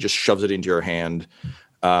energy, and he just shoves it into your hand.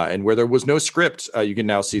 And where there was no script, you can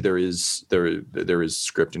now see there is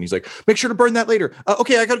script. And he's like, "Make sure to burn that later."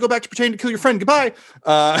 Okay, I got to go back to pretending to kill your friend. Goodbye.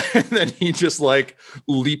 And then he just like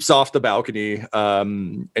leaps off the balcony,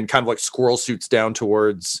 and kind of like squirrel suits down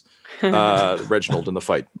towards Reginald in the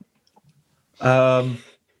fight.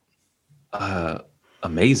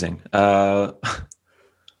 Amazing.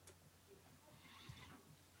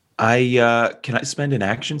 Can I spend an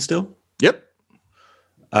action still? Yep.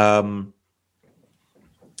 I'm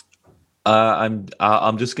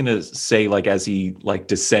just gonna say, like, as he like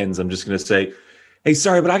descends, I'm just gonna say, "Hey,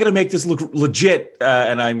 sorry, but I gotta make this look legit,"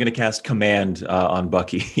 and I'm gonna cast command on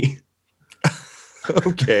Bucky.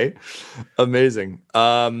 Okay, amazing.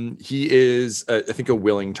 He is, I think, a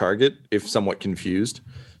willing target, if somewhat confused.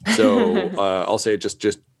 So I'll say just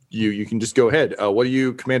you can just go ahead. What do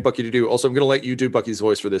you command Bucky to do? Also, I'm going to let you do Bucky's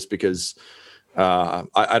voice for this because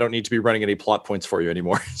I don't need to be running any plot points for you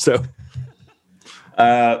anymore. So,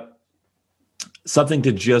 something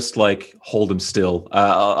to just like hold him still.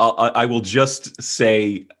 I will just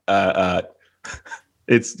say,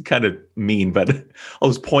 it's kind of mean, but I'll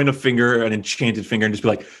just point a finger, an enchanted finger, and just be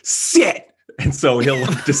like, "Sit!" And so he'll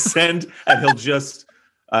descend, and he'll just.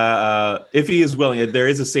 If he is willing, there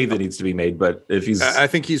is a save that needs to be made, but if he's, I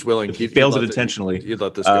think he's willing. If he fails it intentionally, you'd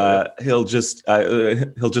let this go. He'll just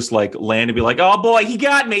like land and be like, "Oh boy, he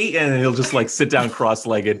got me!" And he'll just like sit down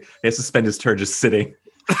cross-legged. He has to spend his turn just sitting.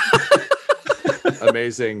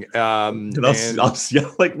 Amazing. And I'll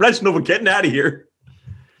yell like, "Reginald, we're getting out of here."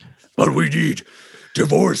 but we need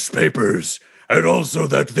divorce papers and also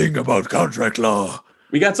that thing about contract law.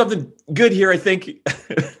 We got something good here, I think.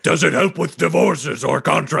 Does it help with divorces or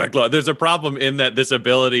contract law? There's a problem in that this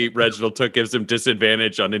ability Reginald took gives him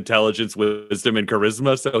disadvantage on intelligence, wisdom, and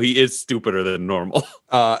charisma, so he is stupider than normal.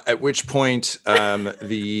 At which point,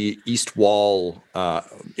 the east wall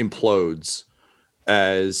implodes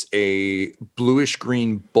as a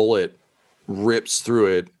bluish-green bullet rips through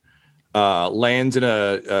it, lands in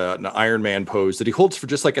an Iron Man pose that he holds for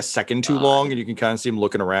just like a second too long, and you can kind of see him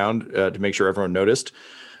looking around to make sure everyone noticed.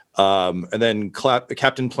 And then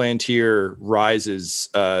Captain Plantier rises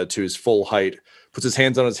to his full height, puts his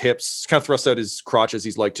hands on his hips, kind of thrusts out his crotch as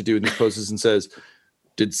he's like to do in these poses, and says,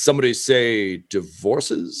 "Did somebody say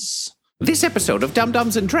divorces?" This episode of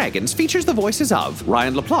Dum-Dums and Dragons features the voices of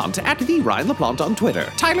Ryan LaPlante at the Ryan LaPlante on Twitter,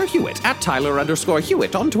 Tyler Hewitt at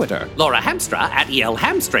Tyler_Hewitt on Twitter, Laura Hamstra at EL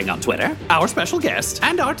Hamstring on Twitter, our special guest,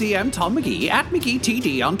 and our DM Tom McGee at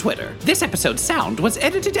McGeeTD on Twitter. This episode's sound was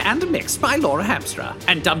edited and mixed by Laura Hamstra,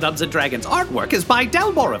 and Dum-Dums and Dragons artwork is by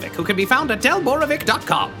Del Borovic, who can be found at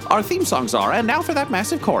delborovic.com. Our theme songs are And Now for That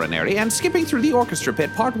Massive Coronary and Skipping Through the Orchestra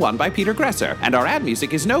Pit Part 1 by Peter Gresser, and our ad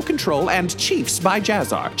music is No Control and Chiefs by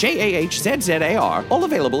Jazzar, JAHZZAR, all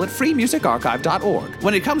available at freemusicarchive.org.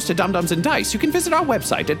 When it comes to Dum-Dums and Dice, you can visit our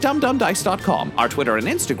website at dumdumdice.com. Our Twitter and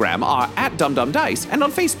Instagram are at dumdumdice, and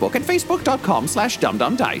on Facebook at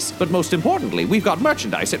facebook.com/dumdumdice. But most importantly, we've got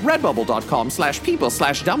merchandise at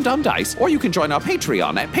redbubble.com/people/dumdumdice, or you can join our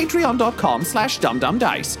Patreon at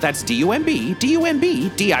patreon.com/dumdumdice. That's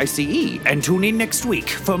DUMBDUMBDICE. And tune in next week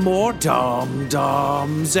for more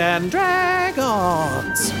Dum-Dums and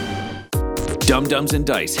Dragons. Dum-Dums and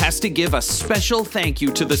Dice has to give a special thank you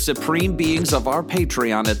to the supreme beings of our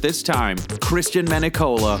Patreon at this time. Christian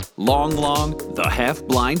Menicola, Long, The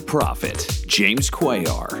Half-Blind Prophet, James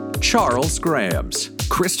Cuellar, Charles Grams,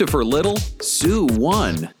 Christopher Little, Sue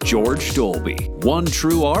One, George Dolby, One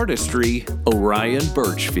True Artistry, Orion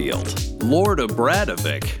Birchfield, Lord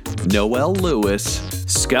Abradovic, Noel Lewis,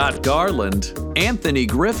 Scott Garland, Anthony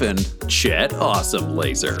Griffin, Chet Awesome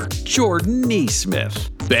Laser, Jordan Neesmith,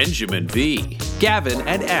 Benjamin V, Gavin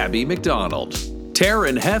and Abby McDonald,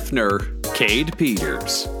 Taryn Hefner, Cade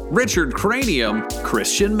Peters, Richard Cranium,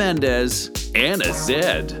 Christian Mendez, Anna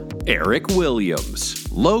Zed, Eric Williams,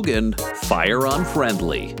 Logan, Fire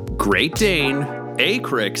Unfriendly, Great Dane,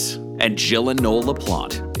 Acrix, and Jill and Noel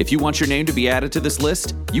LaPlante. If you want your name to be added to this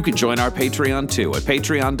list, you can join our Patreon too at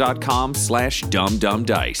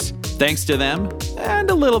patreon.com/dumdumdice. Thanks to them, and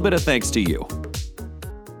a little bit of thanks to you.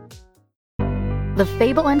 The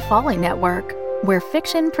Fable and Folly Network, where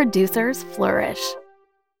fiction producers flourish.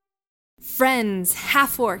 Friends,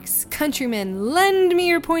 half-orcs, countrymen, lend me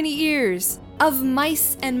your pointy ears. Of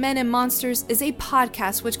Mice and Men and Monsters is a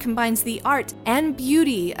podcast which combines the art and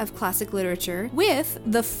beauty of classic literature with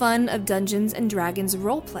the fun of Dungeons and Dragons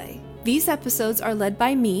roleplay. These episodes are led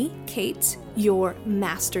by me, Kate, your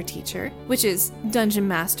master teacher, which is Dungeon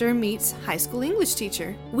Master meets high school English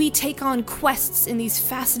teacher. We take on quests in these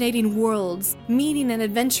fascinating worlds, meeting and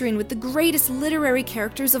adventuring with the greatest literary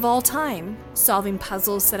characters of all time, solving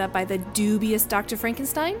puzzles set up by the dubious Dr.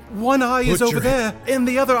 Frankenstein. One eye is over there, and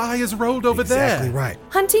the other eye is rolled over there. Exactly right.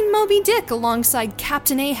 Hunting Moby Dick alongside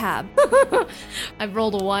Captain Ahab. I've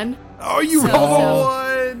rolled a 1. Oh, you rolled a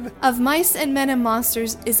 1! Of Mice and Men and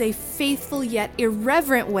Monsters is a faithful yet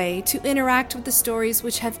irreverent way to interact with the stories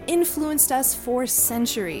which have influenced us for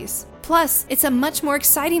centuries. Plus, it's a much more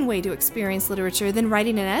exciting way to experience literature than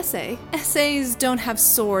writing an essay. Essays don't have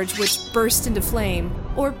swords which burst into flame,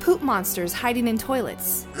 or poop monsters hiding in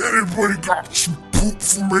toilets. Anybody got some poop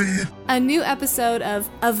for me? A new episode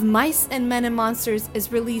of Mice and Men and Monsters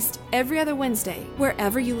is released every other Wednesday,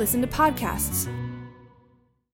 wherever you listen to podcasts.